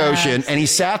outside in the ocean, and he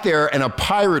sat there in a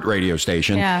pirate radio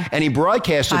station, and he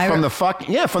broadcasted from the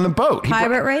from the boat.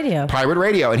 Pirate radio. Pirate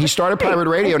radio, and he started pirate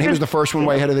radio, and he was the first one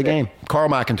way ahead of the game. Carl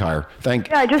McIntyre.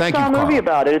 I just saw a movie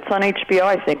about it. It's on HBO,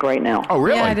 I think, right now. Oh,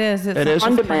 really? Yeah, it is. It is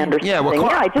on demand or something. Yeah,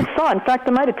 I just saw it. In fact,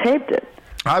 I might have taped it.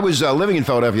 I was living in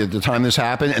Philadelphia at the time this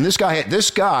happened, and this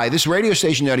radio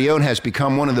station that he owned has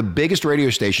become one of the biggest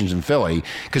radio stations in Philly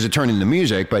because it turned into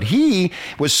music. But he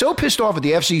was so pissed off at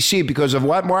the FCC because of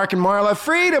what, Mark and Marla?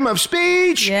 Freedom of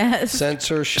speech. Yes.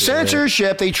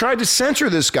 Censorship. They tried to censor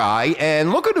this guy,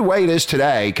 and look at the way it is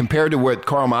today compared to what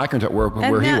Carl McIntyre, where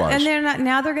he was. And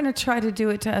they're going to try to do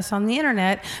it to us on the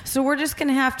internet, so we're just going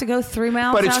to have to go 3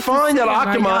 miles. But it's fine that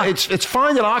it's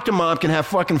fine that Octomom can have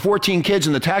fucking 14 kids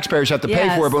and the taxpayers have to pay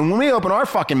for it. But when we open our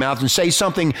fucking mouths and say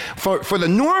something for the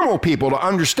normal people to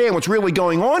understand what's really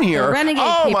going on here,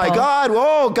 my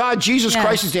God, Jesus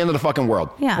Christ is the end of the fucking world.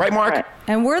 Yeah. Right, Mark? Right.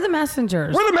 And we're the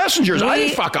messengers. We're the messengers. I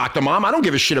didn't fuck Octomom. I don't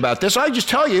give a shit about this. I just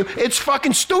tell you, it's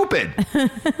fucking stupid.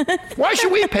 Why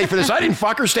should we pay for this? I didn't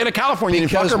fuck her. State of California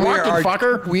didn't fuck her. Mark didn't fuck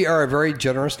her. We are a very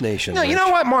generous nation. No, you know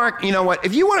what, Mark? You know what?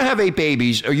 If you want to have 8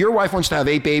 babies, or your wife wants to have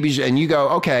 8 babies, and you go,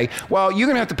 okay, well, you're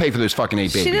going to have to pay for those fucking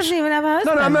 8 babies. She doesn't even have a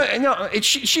husband.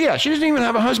 She doesn't even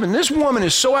have a husband. This woman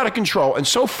is so out of control and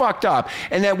so fucked up,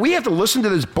 and that we have to listen to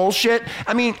this bullshit.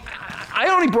 I mean, I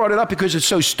only brought it up because it's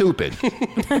so stupid.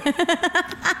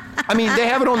 I mean, they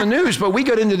have it on the news, but we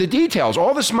got into the details.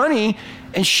 All this money,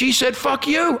 and she said, fuck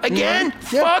you. Again,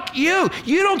 fuck you.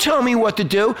 You don't tell me what to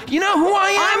do. You know who I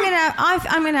am?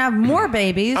 I'm going to have more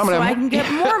babies I can get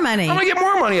more money. I'm going to get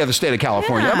more money out of the state of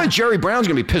California. I bet Jerry Brown's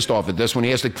going to be pissed off at this when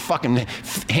he has to fucking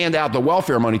hand out the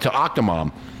welfare money to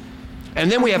Octomom. And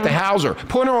then we have to house her,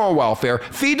 put her on welfare,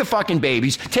 feed the fucking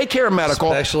babies, take care of medical.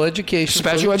 Special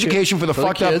education for the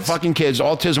fucked up fucking kids,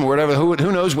 autism or whatever.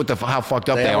 Who knows how fucked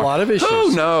up they are. A lot of issues.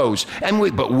 Who knows?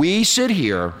 But we sit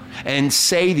here and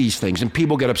say these things and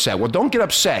people get upset. Well, don't get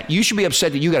upset. You should be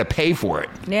upset that you got to pay for it.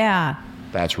 Yeah.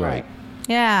 That's right.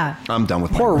 Yeah. I'm done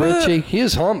with poor Richie. He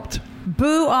is humped.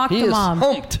 Boo Octomom. He is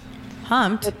humped.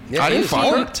 Yeah, I didn't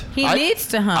fuck her. He needs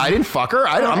to hump. I didn't fuck her.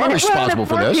 I'm not responsible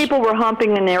for this. People were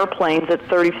humping in airplanes at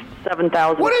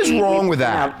 37,000 What is wrong with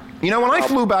that? You know, when I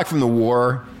flew back from the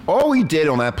war, all we did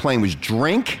on that plane was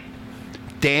drink,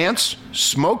 dance,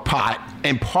 smoke pot,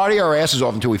 and party our asses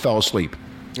off until we fell asleep.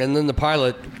 And then the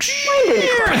pilot.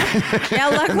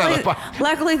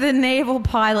 Luckily the naval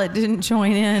pilot didn't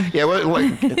join in. Yeah,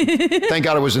 thank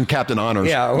God it was in Captain Honors.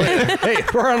 Yeah, hey,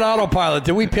 we're on autopilot.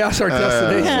 Did we pass our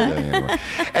destination?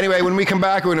 Anyway, when we come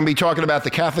back, we're going to be talking about the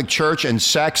Catholic Church and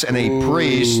sex and a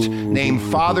priest named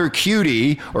Father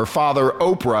Cutie, or Father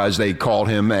Oprah, as they called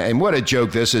him. And what a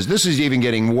joke this is. This is even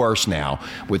getting worse now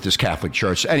with this Catholic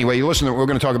Church. Anyway, we're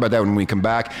going to talk about that when we come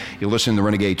back. You listen to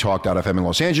Renegade Talk.fm in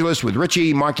Los Angeles with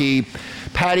Richie, Marky,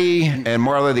 Patty, and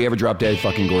Marla, the ever drop dead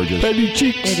fucking gorgeous. Patty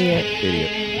Cheeks.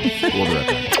 Idiot. We'll be right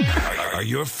back. Are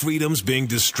your freedoms being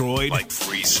destroyed? Like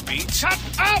free speech? Shut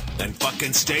up! Then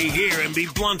fucking stay here and be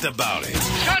blunt about it.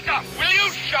 Shut up! Will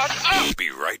you shut up? Be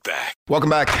right back.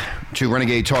 Welcome back to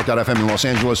Renegade Talk.fm in Los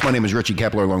Angeles. My name is Richie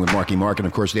Kepler, along with Marky Mark, and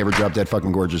of course, the ever drop dead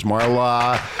fucking gorgeous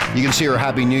Marla. You can see her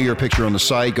Happy New Year picture on the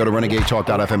site. Go to Renegade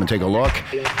Talk.fm and take a look.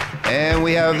 And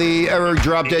we have the ever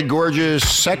drop dead gorgeous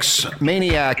sex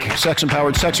maniac, sex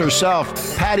empowered sex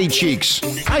herself, Patty Cheeks.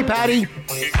 Hi, Patty.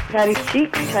 Patty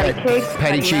Cheeks, Patty Cake,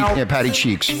 Patty Cheeks, yeah, Patty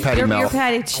Cheeks, Patty Mouth. You're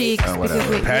Patty Cheeks.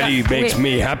 Patty makes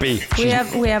me happy. We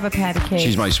have a Patty Cake.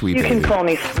 She's my sweet baby. You can call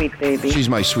me sweet baby. She's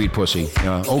my sweet pussy.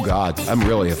 Oh God, I'm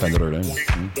really offended her.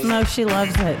 No, she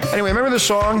loves it. Anyway, remember the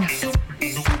song?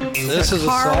 This is a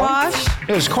car song? wash?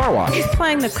 It was Car Wash. He's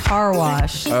playing the car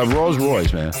wash. Rolls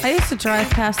Royce, man. I used to drive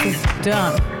past this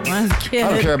dump when I was a kid. I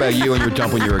don't care about you and your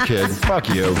dump when you were a kid. Fuck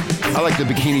you. I like the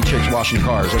bikini chicks washing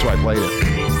cars. That's why I played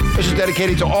it. This is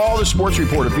dedicated to all the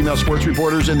female sports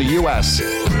reporters in the U.S.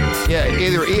 Yeah,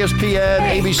 either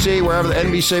ESPN, ABC, wherever,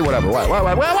 NBC, whatever. What?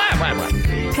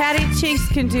 Patty Cheeks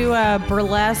can do a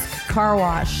burlesque car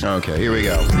wash. Okay, here we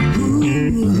go.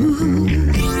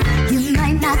 You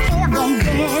might not ever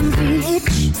get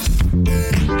rich,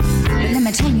 but let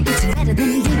me tell you, it's better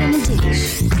than digging a ditch.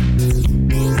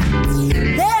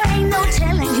 There ain't no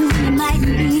telling who you might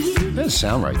be. That doesn't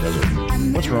sound right, does it?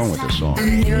 What's wrong with this song?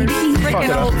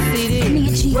 Freaking old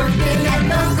CD. Working at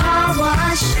the car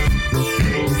wash.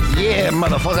 Yeah,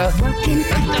 motherfucker.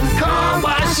 Car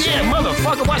wash, yeah,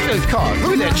 motherfucker. Watch those cars.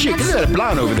 Look at that chick. Look at that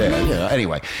blonde over there. Yeah.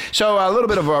 Anyway, so a little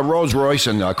bit of a Rolls Royce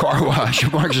and car wash.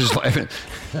 Mark's just laughing.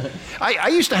 I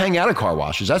used to hang out at car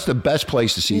washes. That's the best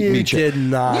place to see me. You did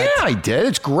not. Yeah, I did.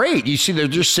 It's great. You see, they're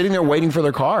just sitting there waiting for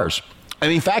their cars. I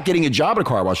mean, in fact, getting a job at a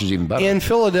car wash is even better. In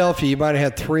Philadelphia, you might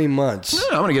have had 3 months.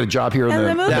 No, I want to get a job here in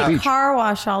the movie beach. Car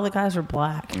Wash, all the guys are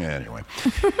black. Yeah, anyway.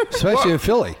 Especially in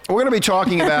Philly. We're going to be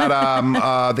talking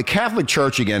about the Catholic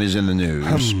Church again is in the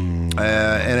news. And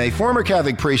a former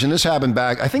Catholic priest, and this happened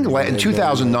back, I think, in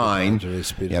 2009. He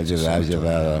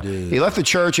left the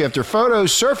church after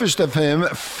photos surfaced of him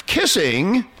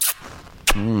kissing...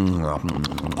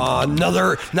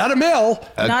 Another, not a male.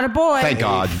 Not a boy. Thank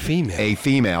God. A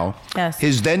female. Yes.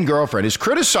 His then girlfriend is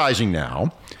criticizing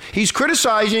now. He's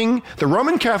criticizing the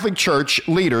Roman Catholic Church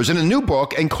leaders in a new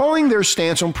book and calling their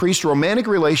stance on priest romantic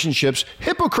relationships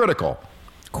hypocritical.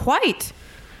 Quite.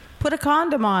 Put a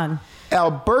condom on.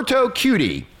 Alberto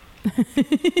Cutie,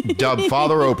 dubbed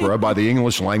Father Oprah by the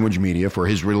English language media for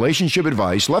his relationship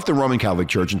advice, left the Roman Catholic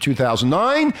Church in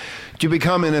 2009 to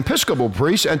become an Episcopal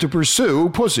priest and to pursue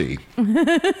pussy.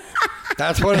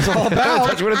 That's what it's all about.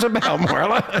 That's what it's about,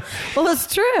 Marla. Well,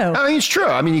 it's true. I mean, it's true.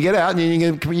 I mean, you get out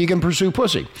and you can pursue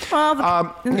pussy.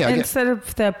 Well, instead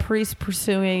of the priest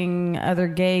pursuing other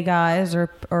gay guys or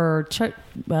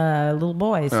little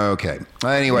boys. Okay.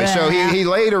 Anyway, so he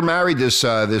later married this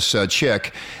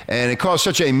chick, and it caused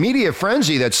such a media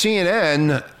frenzy that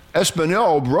CNN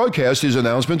Espanol broadcast his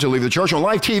announcement to leave the church on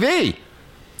live TV.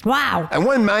 Wow. And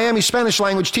one Miami Spanish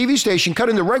language TV station cut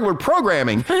into regular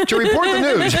programming to report the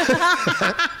news.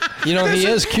 You know, he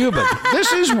is Cuban.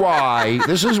 This is why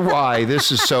this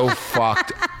is so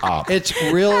fucked up. It's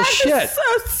real shit. So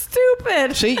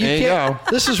stupid. See, there you go.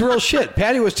 This is real shit.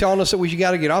 Patty was telling us that we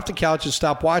got to get off the couch and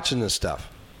stop watching this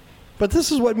stuff. But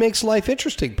this is what makes life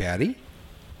interesting, Patty.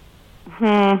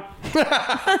 My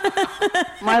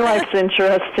life's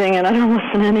interesting, and I don't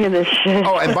listen to any of this shit.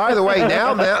 Oh, and by the way,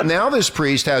 now this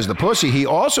priest has the pussy. He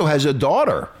also has a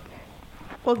daughter,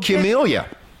 Camelia.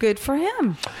 Good for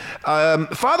him.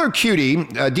 Father Cutie,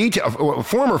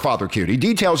 former Father Cutie,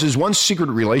 details his once secret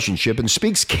relationship and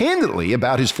speaks candidly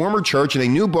about his former church in a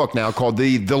new book now called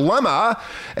The Dilemma,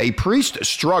 A Priest's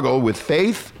Struggle with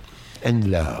Faith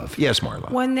and Love. Yes, Marla.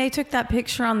 When they took that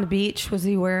picture on the beach, was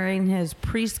he wearing his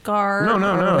priest garb?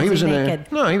 No. He was naked?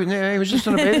 He was just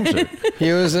in a bathing suit.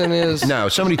 He was in his... No,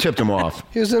 somebody tipped him off.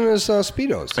 He was in his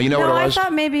Speedos. You know what it was? I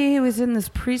thought maybe he was in this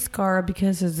priest garb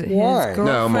because his girlfriend...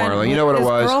 No, Marla, you know what it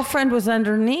was? His girlfriend was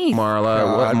underneath.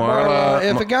 Marla.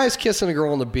 If a guy's kissing a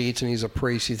girl on the beach and he's a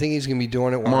priest, you think he's going to be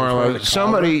doing it while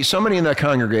Marla, somebody in that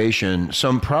congregation,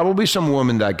 probably some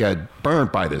woman that got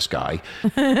burnt by this guy.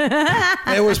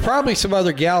 It was probably some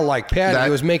other gal like Patty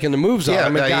who was making the moves on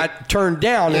him and got turned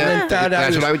down and then found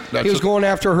out he was going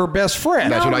after her best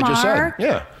friend. That's what I just said.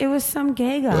 Yeah. It was some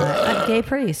gay guy, a gay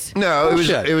priest. No,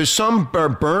 it was some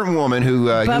burnt woman who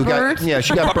got burnt.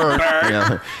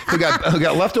 who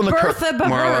got left on the curb.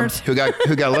 Marla,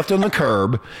 who got left on the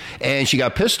curb, and she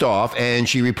got pissed off, and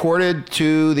she reported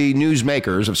to the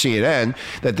newsmakers of CNN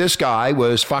that this guy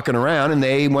was fucking around, and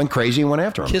they went crazy and went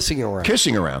after him. Kissing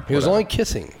around. He was only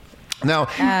kissing. Now,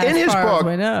 in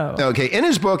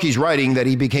his book, he's writing that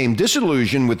he became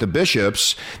disillusioned with the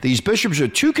bishops. These bishops are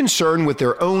too concerned with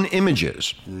their own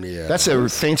images. Yeah. That's their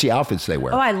fancy outfits they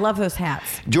wear. Oh, I love those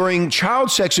hats. During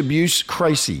child sex abuse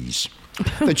crises,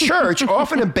 the church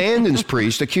often abandons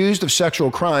priests accused of sexual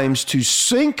crimes to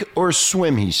sink or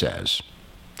swim, he says.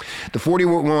 The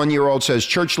 41-year-old says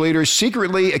church leaders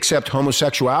secretly accept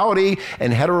homosexuality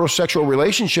and heterosexual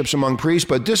relationships among priests,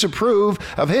 but disapprove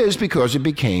of his because it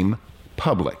became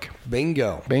public.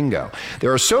 Bingo.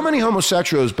 There are so many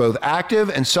homosexuals, both active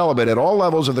and celibate, at all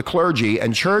levels of the clergy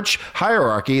and church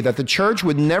hierarchy that the church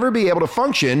would never be able to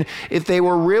function if they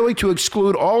were really to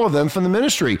exclude all of them from the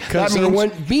ministry. Because there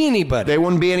wouldn't be anybody. There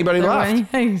wouldn't be anybody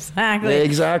left. Exactly.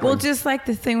 Well, just like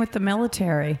the thing with the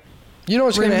military. You know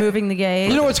what's removing the gays.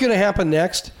 You know what's going to happen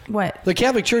next? What? The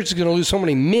Catholic Church is going to lose so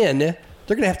many men.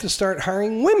 They're going to have to start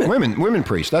hiring women. Women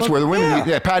priests. That's where the women.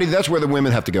 Yeah, Patty. That's where the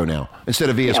women have to go now instead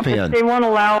of ESPN. Yeah, but they won't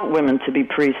allow women to be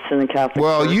priests in the Catholic Church.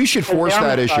 Well, you should force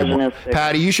that issue,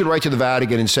 Patty. You should write to the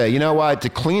Vatican and say, you know what, to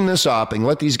clean this up and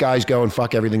let these guys go and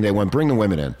fuck everything they want. Bring the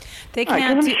women in. They can't.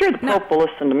 I'm sure the Pope will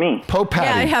listen to me. Pope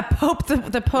Patty. Yeah, Pope.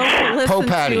 The Pope will listen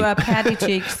to Patty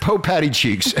Cheeks. Pope Patty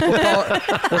Cheeks.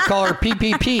 We'll call her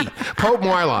PPP. Pope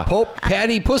Marla. Pope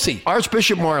Patty Pussy.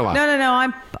 Archbishop Marla. No.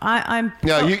 I'm.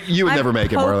 No, you would never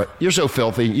make it, Marla. You're so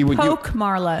filthy.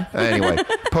 Marla. Anyway,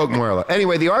 Poke Marla.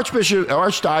 Anyway, the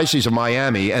Archdiocese of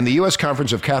Miami and the U.S.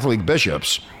 Conference of Catholic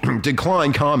Bishops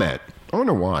declined comment I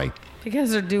wonder why.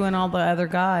 Because they're doing all the other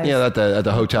guys. Yeah, at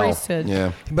the hotel. Priesthood.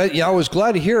 Yeah. But I was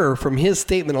glad to hear from his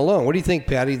statement alone. What do you think,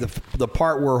 Patty, the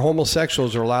part where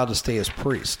homosexuals are allowed to stay as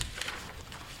priests?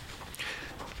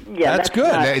 Yeah, that's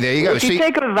good. There you go. If you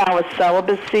take a vow of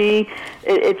celibacy,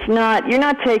 it's not. You're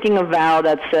not taking a vow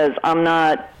that says I'm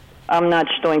not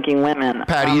stoinking women.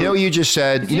 Patty, you know what you just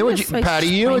said? Did you just say Patty,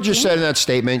 you know what you stoinking? said in that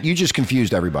statement? You just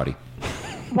confused everybody.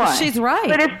 Why? She's right.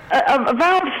 But it's a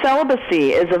vow of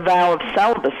celibacy is a vow of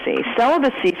celibacy.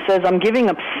 Celibacy says I'm giving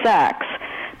up sex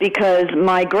because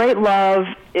my great love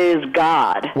is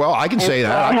God. Well, I can say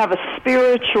that. I have a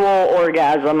spiritual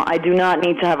orgasm. I do not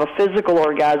need to have a physical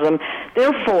orgasm.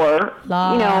 Therefore,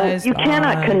 Lies, you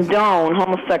cannot lies. condone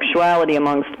homosexuality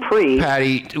amongst priests.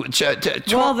 Patty,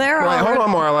 Well, there are. hold on,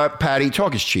 Marla. Patty,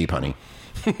 talk is cheap, honey.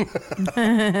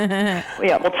 Yeah,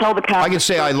 well, tell the Catholic I can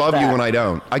say I love you that. when I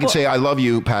don't. I can say I love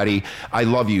you, Patty. I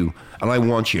love you, and I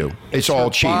want you. It's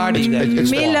all cheap. body that It's-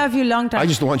 Me love you long time. I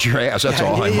just want your ass. That's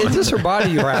all I It's want. just her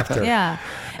body you're after. Yeah.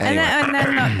 Anyway.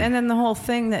 And then the whole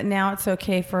thing that now it's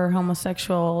okay for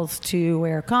homosexuals to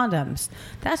wear condoms.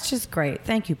 That's just great.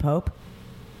 Thank you, Pope.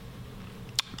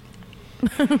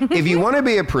 If you want to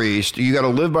be a priest, you got to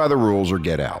live by the rules or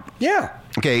get out. Yeah.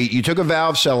 Okay, you took a vow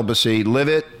of celibacy, live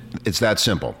it. It's that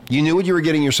simple. You knew what you were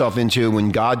getting yourself into when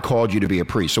God called you to be a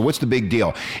priest. So what's the big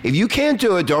deal? If you can't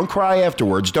do it, don't cry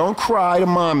afterwards. Don't cry to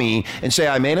mommy and say,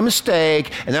 I made a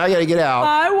mistake and now I got to get out.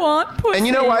 I want pussy. And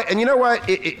you know what? And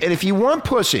if you want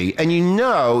pussy and you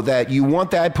know that you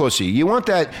want that pussy, you want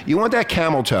that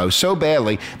camel toe so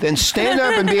badly, then stand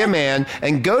up and be a man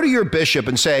and go to your bishop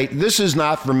and say, this is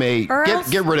not for me. Or else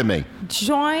Get rid of me.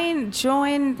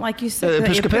 Join, like you said, The the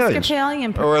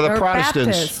Episcopalians. or the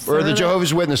Protestants Baptists, or the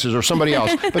Jehovah's Witnesses or somebody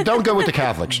else. But don't go with the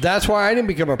Catholics. That's why I didn't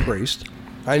become a priest.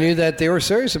 I knew that they were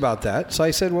serious about that. So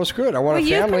I said, well, screw it. I want Well, a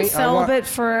family. you've been celibate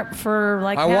for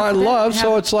like. I want love.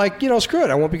 So it's like, screw it.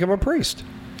 I won't become a priest.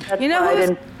 That's You know why I who's-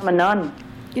 didn't become a nun.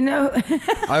 You know,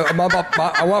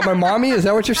 I want my mommy. Is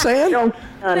that what you're saying? Don't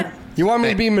nun. You want me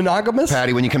to be monogamous?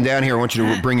 Patty, when you come down here, I want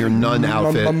you to bring your nun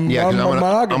outfit. Yeah, because I'm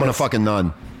monogamous. gonna fucking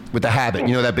nun with the habit.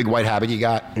 You know that big white habit you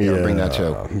got? You gotta bring that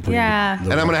too. yeah.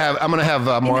 And I'm gonna have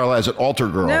Marla as an altar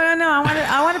girl. No.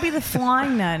 I want to be the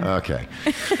flying nun. Okay.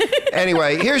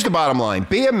 Anyway, here's the bottom line.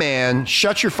 Be a man,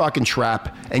 shut your fucking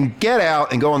trap, and get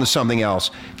out and go on to something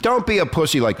else. Don't be a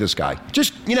pussy like this guy.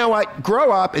 Just, you know what?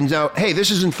 Grow up and know, hey,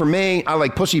 this isn't for me. I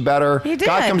like pussy better. He did.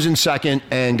 God comes in second,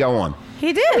 and go on.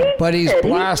 He did. But he's He did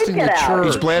blasting the get out. church.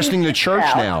 He's blasting the church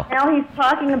now. Now he's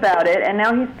talking about it, and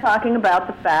now he's talking about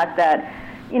the fact that,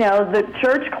 the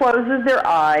church closes their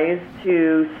eyes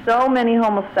to so many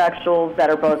homosexuals that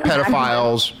are both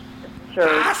Pedophiles.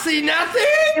 Church. see nothing.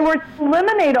 If they were to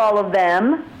eliminate all of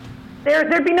them,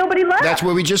 there'd be nobody left. That's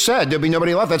what we just said. There'd be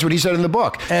nobody left. That's what he said in the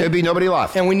book. There'd be nobody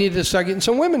left. And we need to start getting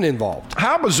some women involved.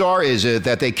 How bizarre is it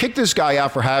that they kick this guy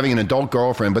out for having an adult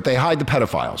girlfriend, but they hide the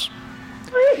pedophiles?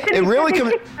 It really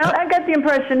comes. I got the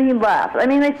impression he left. I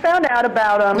mean, they found out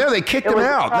about him. No, they kicked It him was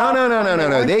out.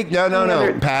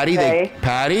 No.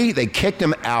 Patty, they kicked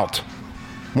him out.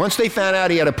 Once they found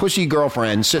out he had a pussy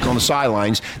girlfriend sitting on the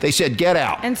sidelines, they said, "Get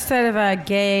out." Instead of a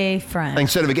gay friend.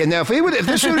 Instead of a gay. Now, if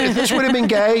this would have been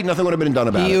gay, nothing would have been done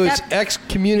about He it. was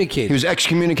excommunicated. He was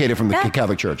excommunicated from the Yeah.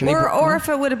 Catholic Church. Or if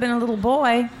it would have been a little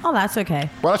boy, that's okay.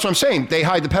 Well, that's what I'm saying. They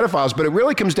hide the pedophiles, but it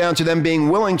really comes down to them being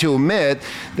willing to admit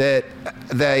that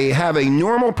they have a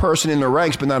normal person in their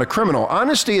ranks, but not a criminal.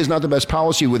 Honesty is not the best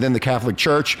policy within the Catholic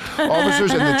Church.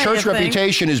 Officers and the church You think?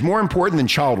 reputation is more important than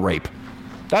child rape.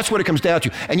 That's what it comes down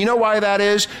to. And you know why that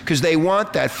is? Because they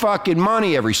want that fucking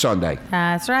money every Sunday.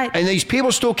 That's right. And these people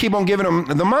still keep on giving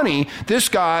them the money. This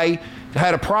guy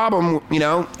had a problem,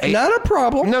 Not a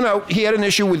problem. No, he had an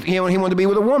issue with, he wanted to be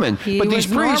with a woman. But these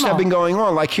was priests normal. have been going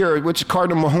on, like here, what's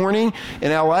Cardinal Mahorny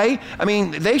in L.A.? I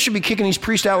mean, they should be kicking these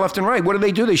priests out left and right. What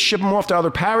do? They ship them off to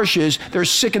other parishes. They're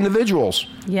sick individuals.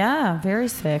 Yeah, very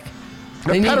sick.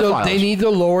 They're They pedophiles. need to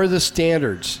lower the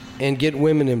standards and get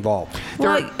women involved.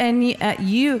 Well, and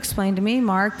you explained to me,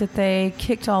 Mark, that they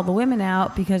kicked all the women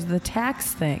out because of the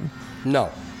tax thing. No,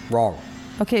 wrong.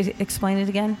 Okay, explain it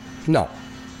again. No,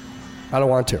 I don't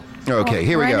want to. Okay,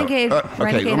 here we go. Renegade- Okay,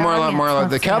 renegade audience Marla,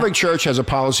 wants the to Catholic know. Church has a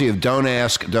policy of don't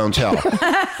ask, don't tell.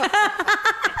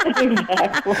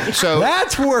 Exactly. So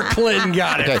That's where Clinton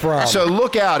got it from. So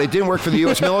look out. It didn't work for the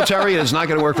U.S. military, and it's not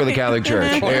going to work for the Catholic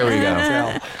Church. There we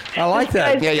go. I like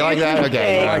that. Yeah, you like that?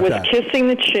 Okay. I like was that. kissing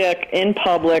the chick in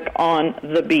public on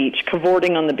the beach,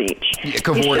 cavorting on the beach. Yeah, He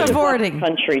cavorting. should have left Cavorting. the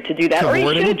country to do that, or he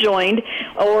Cavorting? should have joined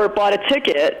or bought a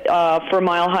ticket for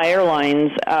Mile High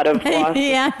Airlines out of Los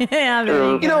yeah, there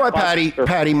you You go. know what,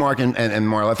 Patty, Mark, and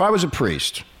Marla, if I was a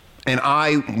priest, and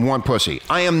I want pussy,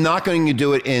 I am not going to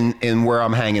do it in where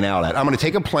I'm hanging out at. I'm going to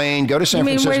take a plane, go to San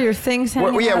Francisco. You mean where your things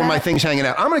hanging out? Yeah, where my things hanging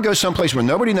out. I'm going to go someplace where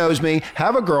nobody knows me,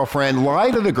 have a girlfriend,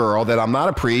 lie to the girl that I'm not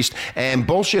a priest, and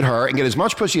bullshit her and get as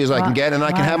much pussy as I can get, and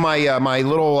I can have my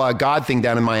little God thing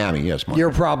down in Miami. Yes, Mark.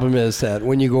 Your problem is that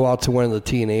when you go out to one of the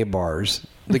TNA bars,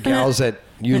 the gals that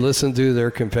you listen to their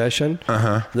confession,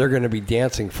 they're going to be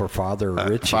dancing for Father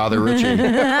Richie. Father Richie. King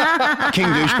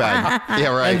douchebag. Yeah,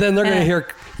 right. And then they're going to hear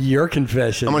your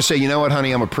confession. I'm going to say, you know what,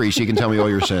 honey, I'm a priest. You can tell me all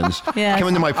your sins. Yeah. Come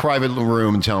into my private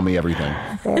room and tell me everything.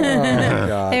 Oh, my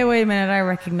God. Hey, wait a minute. I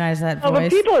recognize that voice. Oh, but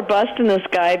people are busting this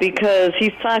guy because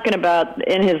he's talking about,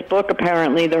 in his book,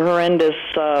 apparently, the horrendous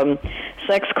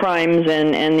sex crimes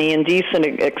and the indecent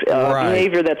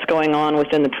behavior that's going on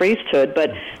within the priesthood.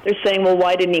 But they're saying, well,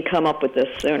 why didn't he come up with this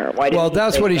sooner?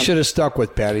 That's what he should have stuck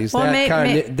with, Patty. Well,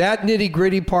 that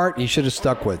nitty-gritty part he should have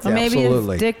stuck with. Well, maybe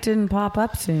absolutely. his dick didn't pop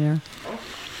up sooner.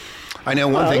 I know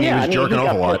one thing, he was jerking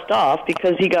off a lot. He got pissed off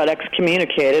because he got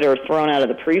excommunicated or thrown out of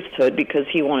the priesthood because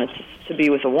he wanted to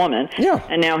be with a woman. Yeah.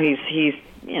 And now he's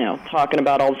talking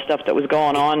about all the stuff that was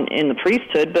going on in the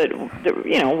priesthood, but,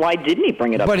 why didn't he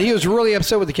bring it up? But he was really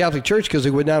upset with the Catholic Church because they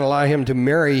would not allow him to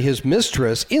marry his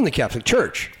mistress in the Catholic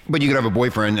Church. But you could have a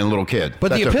boyfriend and a little kid.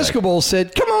 But the Episcopal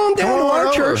said, come on down to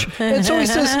our church. And so he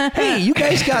says, hey, you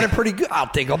guys got it pretty good. I'll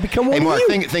become one of you.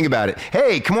 Hey, Mark, think about it.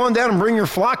 Hey, come on down and bring your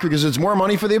flock because it's more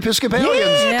money for the Episcopalians.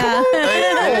 Yeah. Come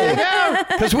on.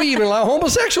 Because we even allow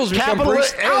homosexuals to become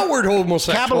priests. Outward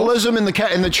homosexuals. Capitalism in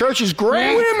the church is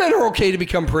great. Women are okay to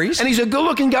become priests. And he's a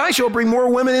good-looking guy, so he'll bring more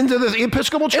women into the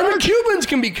Episcopal Church. And the Cubans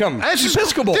can become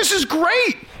Episcopal. This is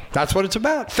great. That's what it's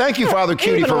about. Thank you, Father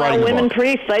Cutie, for writing the book. Women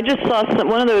priests. I just saw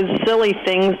one of those silly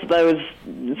things, those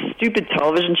stupid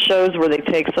television shows where they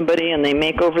take somebody and they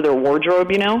make over their wardrobe,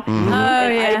 Mm-hmm. Oh,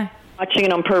 yeah. Watching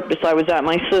it on purpose. I was at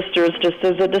my sister's just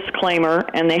as a disclaimer,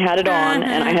 and they had it on,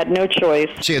 and I had no choice.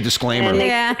 See, a disclaimer. And they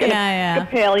Yeah.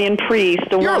 Episcopalian priest,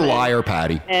 You're woman, a liar,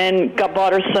 Patty. and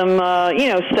bought her some,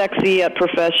 sexy,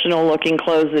 professional-looking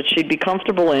clothes that she'd be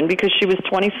comfortable in because she was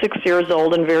 26 years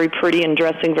old and very pretty and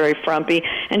dressing very frumpy,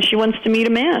 and she wants to meet a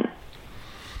man.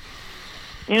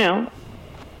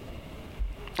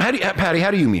 Patty,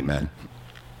 how do you meet men?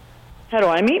 How do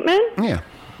I meet men? Yeah.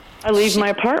 I leave my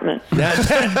apartment.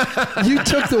 You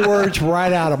took the words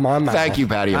right out of my mouth. Thank you,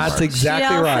 Patty. That's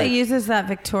exactly right. She also uses that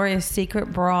Victoria's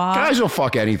Secret bra. Guys will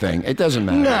fuck anything. It doesn't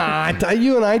matter. Nah,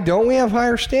 you and I don't. We have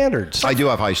higher standards. I do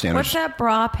have high standards. What's that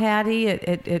bra, Patty?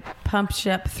 It pumps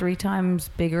you up 3 times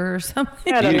bigger or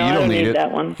something. I don't know. You I don't need it.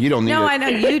 that one. You don't need it. No, I know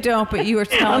you don't, but you were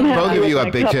telling me. Both of you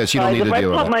have big tits. You don't need to deal with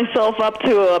If I pump myself up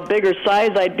to a bigger size,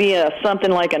 I'd be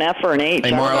something like an F or an H.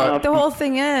 Hey, Marla. The whole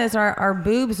thing is our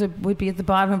boobs would be at the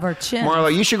bottom of our chin.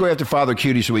 Marla, you should go after Father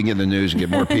Cutie so we can get in the news and get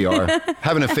more PR.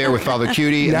 Have an affair with Father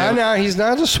Cutie. No, he's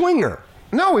not a swinger.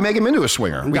 No, we make him into a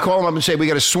swinger. We call him up and say, we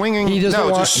got a swinging... He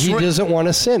doesn't want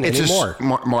to sin anymore.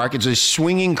 Mark, it's a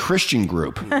swinging Christian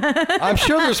group. I'm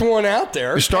sure there's one out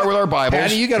there. We start with our Bibles.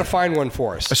 Patty, you got to find one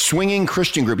for us. A swinging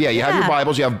Christian group. Yeah, you have your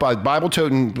Bibles, you have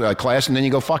Bible-toting class, and then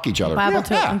you go fuck each other.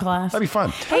 Bible-toting class. That'd be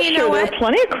fun. Hey, you know what? There are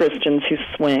plenty of Christians who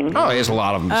swing. Oh, there's a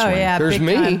lot of them Oh, swing. yeah. There's big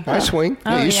me. time. I swing.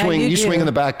 Yeah, you swing. You swing in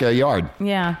the backyard.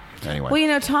 Yeah. Anyway.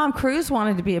 Well, Tom Cruise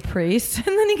wanted to be a priest, and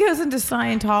then he goes into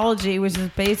Scientology, which is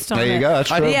based on... There you go, that's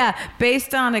true. Yeah,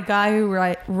 based on a guy who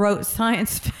wrote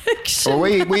science fiction.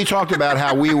 Well, we talked about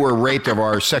how we were raped of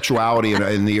our sexuality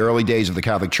in the early days of the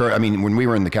Catholic Church. I mean, when we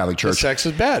were in the Catholic Church. The sex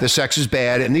is bad. The sex is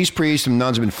bad, and these priests and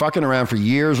nuns have been fucking around for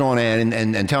years on end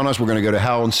and telling us we're going to go to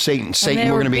hell and Satan,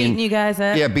 we're going to be... beating you guys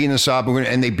up? Yeah, beating us up,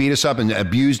 and they beat us up and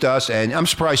abused us, and I'm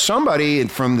surprised somebody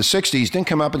from the 60s didn't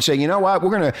come up and say, you know what,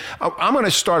 I'm going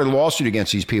to start a lawsuit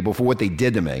against these people for what they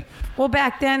did to me. Well,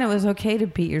 back then it was okay to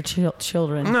beat your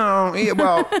children. No,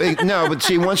 no, but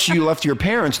see, once you left your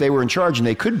parents, they were in charge and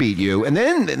they could beat you. And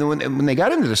then when they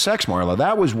got into the sex, Marla,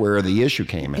 that was where the issue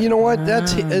came in. You know what?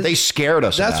 They scared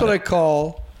us. That's what I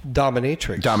call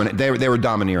dominatrix. They were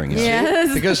domineering.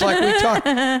 Yes. Because like we talked,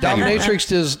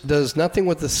 dominatrix does nothing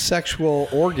with the sexual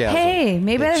orgasm. Hey,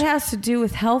 maybe that has to do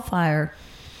with hellfire.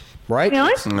 Right?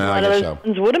 I think a lot of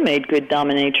those would have made good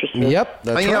dominatrixes. Yep,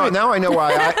 that's right. Now I know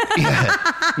why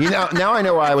now I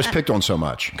know why I was picked on so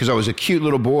much, because I was a cute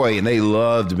little boy and they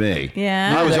loved me.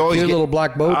 Yeah. I was always cute little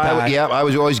black bow tie. I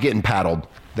was always getting paddled.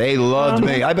 They loved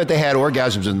me. I bet they had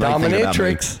orgasms and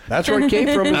dominatrix. That's where it came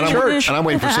from in the church. And I'm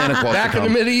waiting for Santa Claus back to come.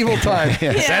 in the medieval time.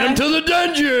 Send him to the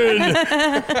dungeon.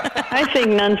 I think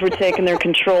nuns were taking their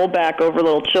control back over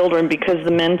little children because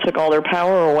the men took all their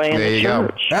power away in the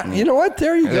church. You know what?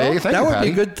 There you go. Thank that you, would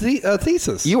Patty. be a good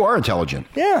thesis. You are intelligent.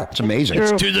 Yeah. It's amazing.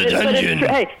 True. To the dungeon.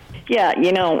 Hey, Yeah,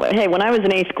 hey, when I was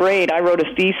in 8th grade, I wrote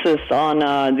a thesis on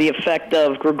the effect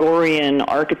of Gregorian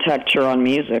architecture on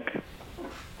music.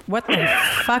 What the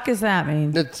fuck does that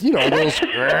mean? It's, those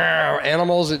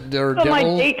animals that are devils. My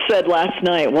date said last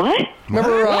night. What?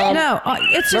 Remember?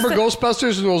 It's remember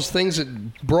Ghostbusters and those things that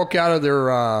broke out of their.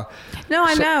 No,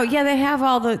 I know. Yeah, they have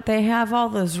all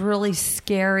those really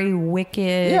scary,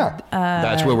 wicked. Yeah,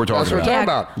 that's what we're talking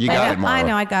about. You got it, Marla. I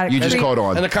know, I got it. You just caught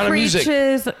on. And the kind of music.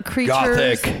 Creatures.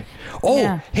 Gothic.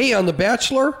 Oh, hey, on The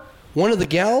Bachelor, one of the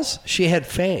gals, she had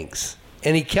fangs.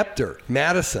 And he kept her,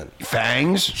 Madison.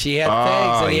 Fangs? She had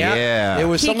fangs. And yeah. It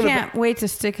was he can't wait to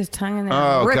stick his tongue in there.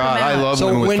 Oh, rip God, him out. I love So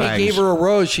women with when fangs. he gave her a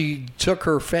rose, she took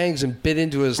her fangs and bit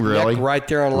into his neck right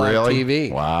there on live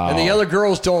TV. Wow. And the other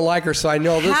girls don't like her, so I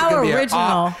know this is going to be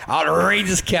original. an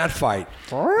outrageous cat fight.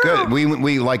 Good.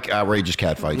 We like outrageous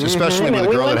cat fights, especially with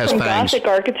a girl that has fangs. fangs. Gothic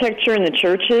architecture in the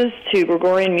churches to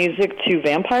Gregorian music to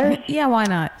vampires. Yeah, why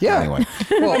not? Yeah. Anyway.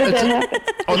 Well,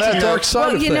 On that dark side Well,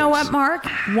 of you things. know what, Mark?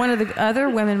 One of the other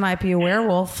women might be a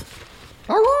werewolf.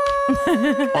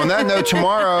 On that note,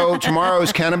 tomorrow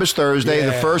is Cannabis Thursday,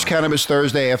 the first Cannabis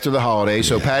Thursday after the holiday.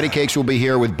 So Patty Cakes will be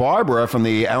here with Barbara from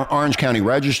the Orange County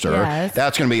Register. Yes.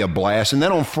 That's going to be a blast. And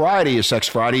then on Friday is Sex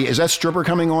Friday. Is that stripper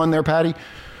coming on there, Patty?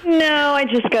 No, I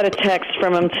just got a text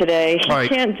from him today. He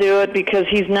can't do it because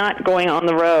he's not going on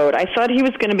the road. I thought he was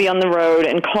going to be on the road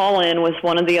and call in with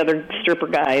one of the other stripper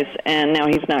guys, and now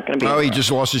he's not going to be. Oh, he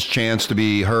just lost his chance to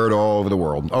be heard all over the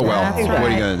world. Oh, well, That's what are you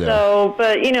right. going to do? So,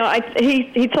 but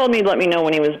he told me to let me know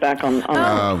when he was back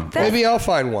on. Maybe I'll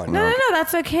find one. No,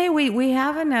 that's okay. We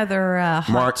have another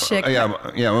hot chick. We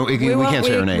can't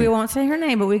say her name. We won't say her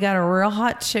name, but we got a real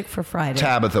hot chick for Friday.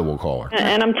 Tabitha, we'll call her.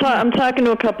 And I'm talking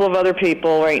to a couple of other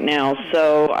people right now,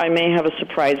 so I may have a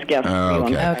surprise guest for you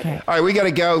on Friday. Okay. All right, we got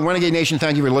to go. Renegade Nation,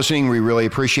 thank you for listening. We really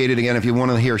appreciate it. Again, if you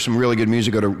want to hear some really good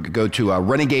music, go to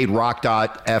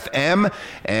renegaderock.fm.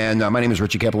 And my name is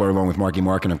Richie Kepler, along with Marky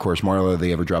Mark, and of course Marla,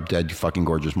 the ever drop dead fucking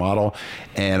gorgeous model,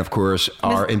 and of course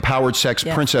our empowered sex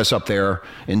princess up there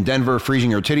in Denver,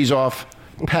 freezing her titties off,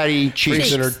 Patty Cheeks,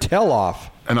 Freezing her tail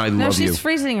off. and I love you. she's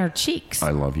freezing her cheeks.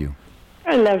 I love you.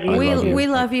 I love you. We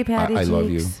love you, Patty. I love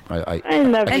you. Cheeks. I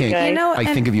love you can't- guys.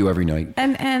 I think of you every night.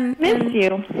 And Miss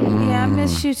you. Yeah, I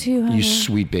miss you too, honey. You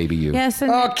sweet baby, you. Yes.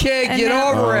 Okay, get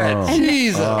over it.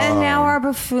 Jesus. And now our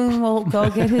buffoon will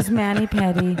go get his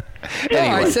mani-pedi. No,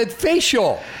 Anyway. I said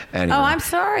facial. Anyway. Oh, I'm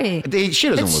sorry. She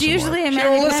doesn't It's listen. usually a She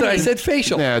don't listen. I mani-pedi. said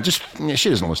facial. Yeah, she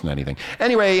doesn't listen to anything.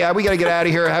 Anyway, we got to get out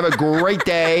of here. Have a great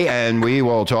day, and we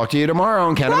will talk to you tomorrow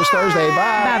on Cannabis Thursday. Bye.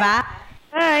 Bye-bye.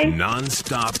 Bye.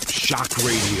 Non-stop shock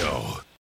radio.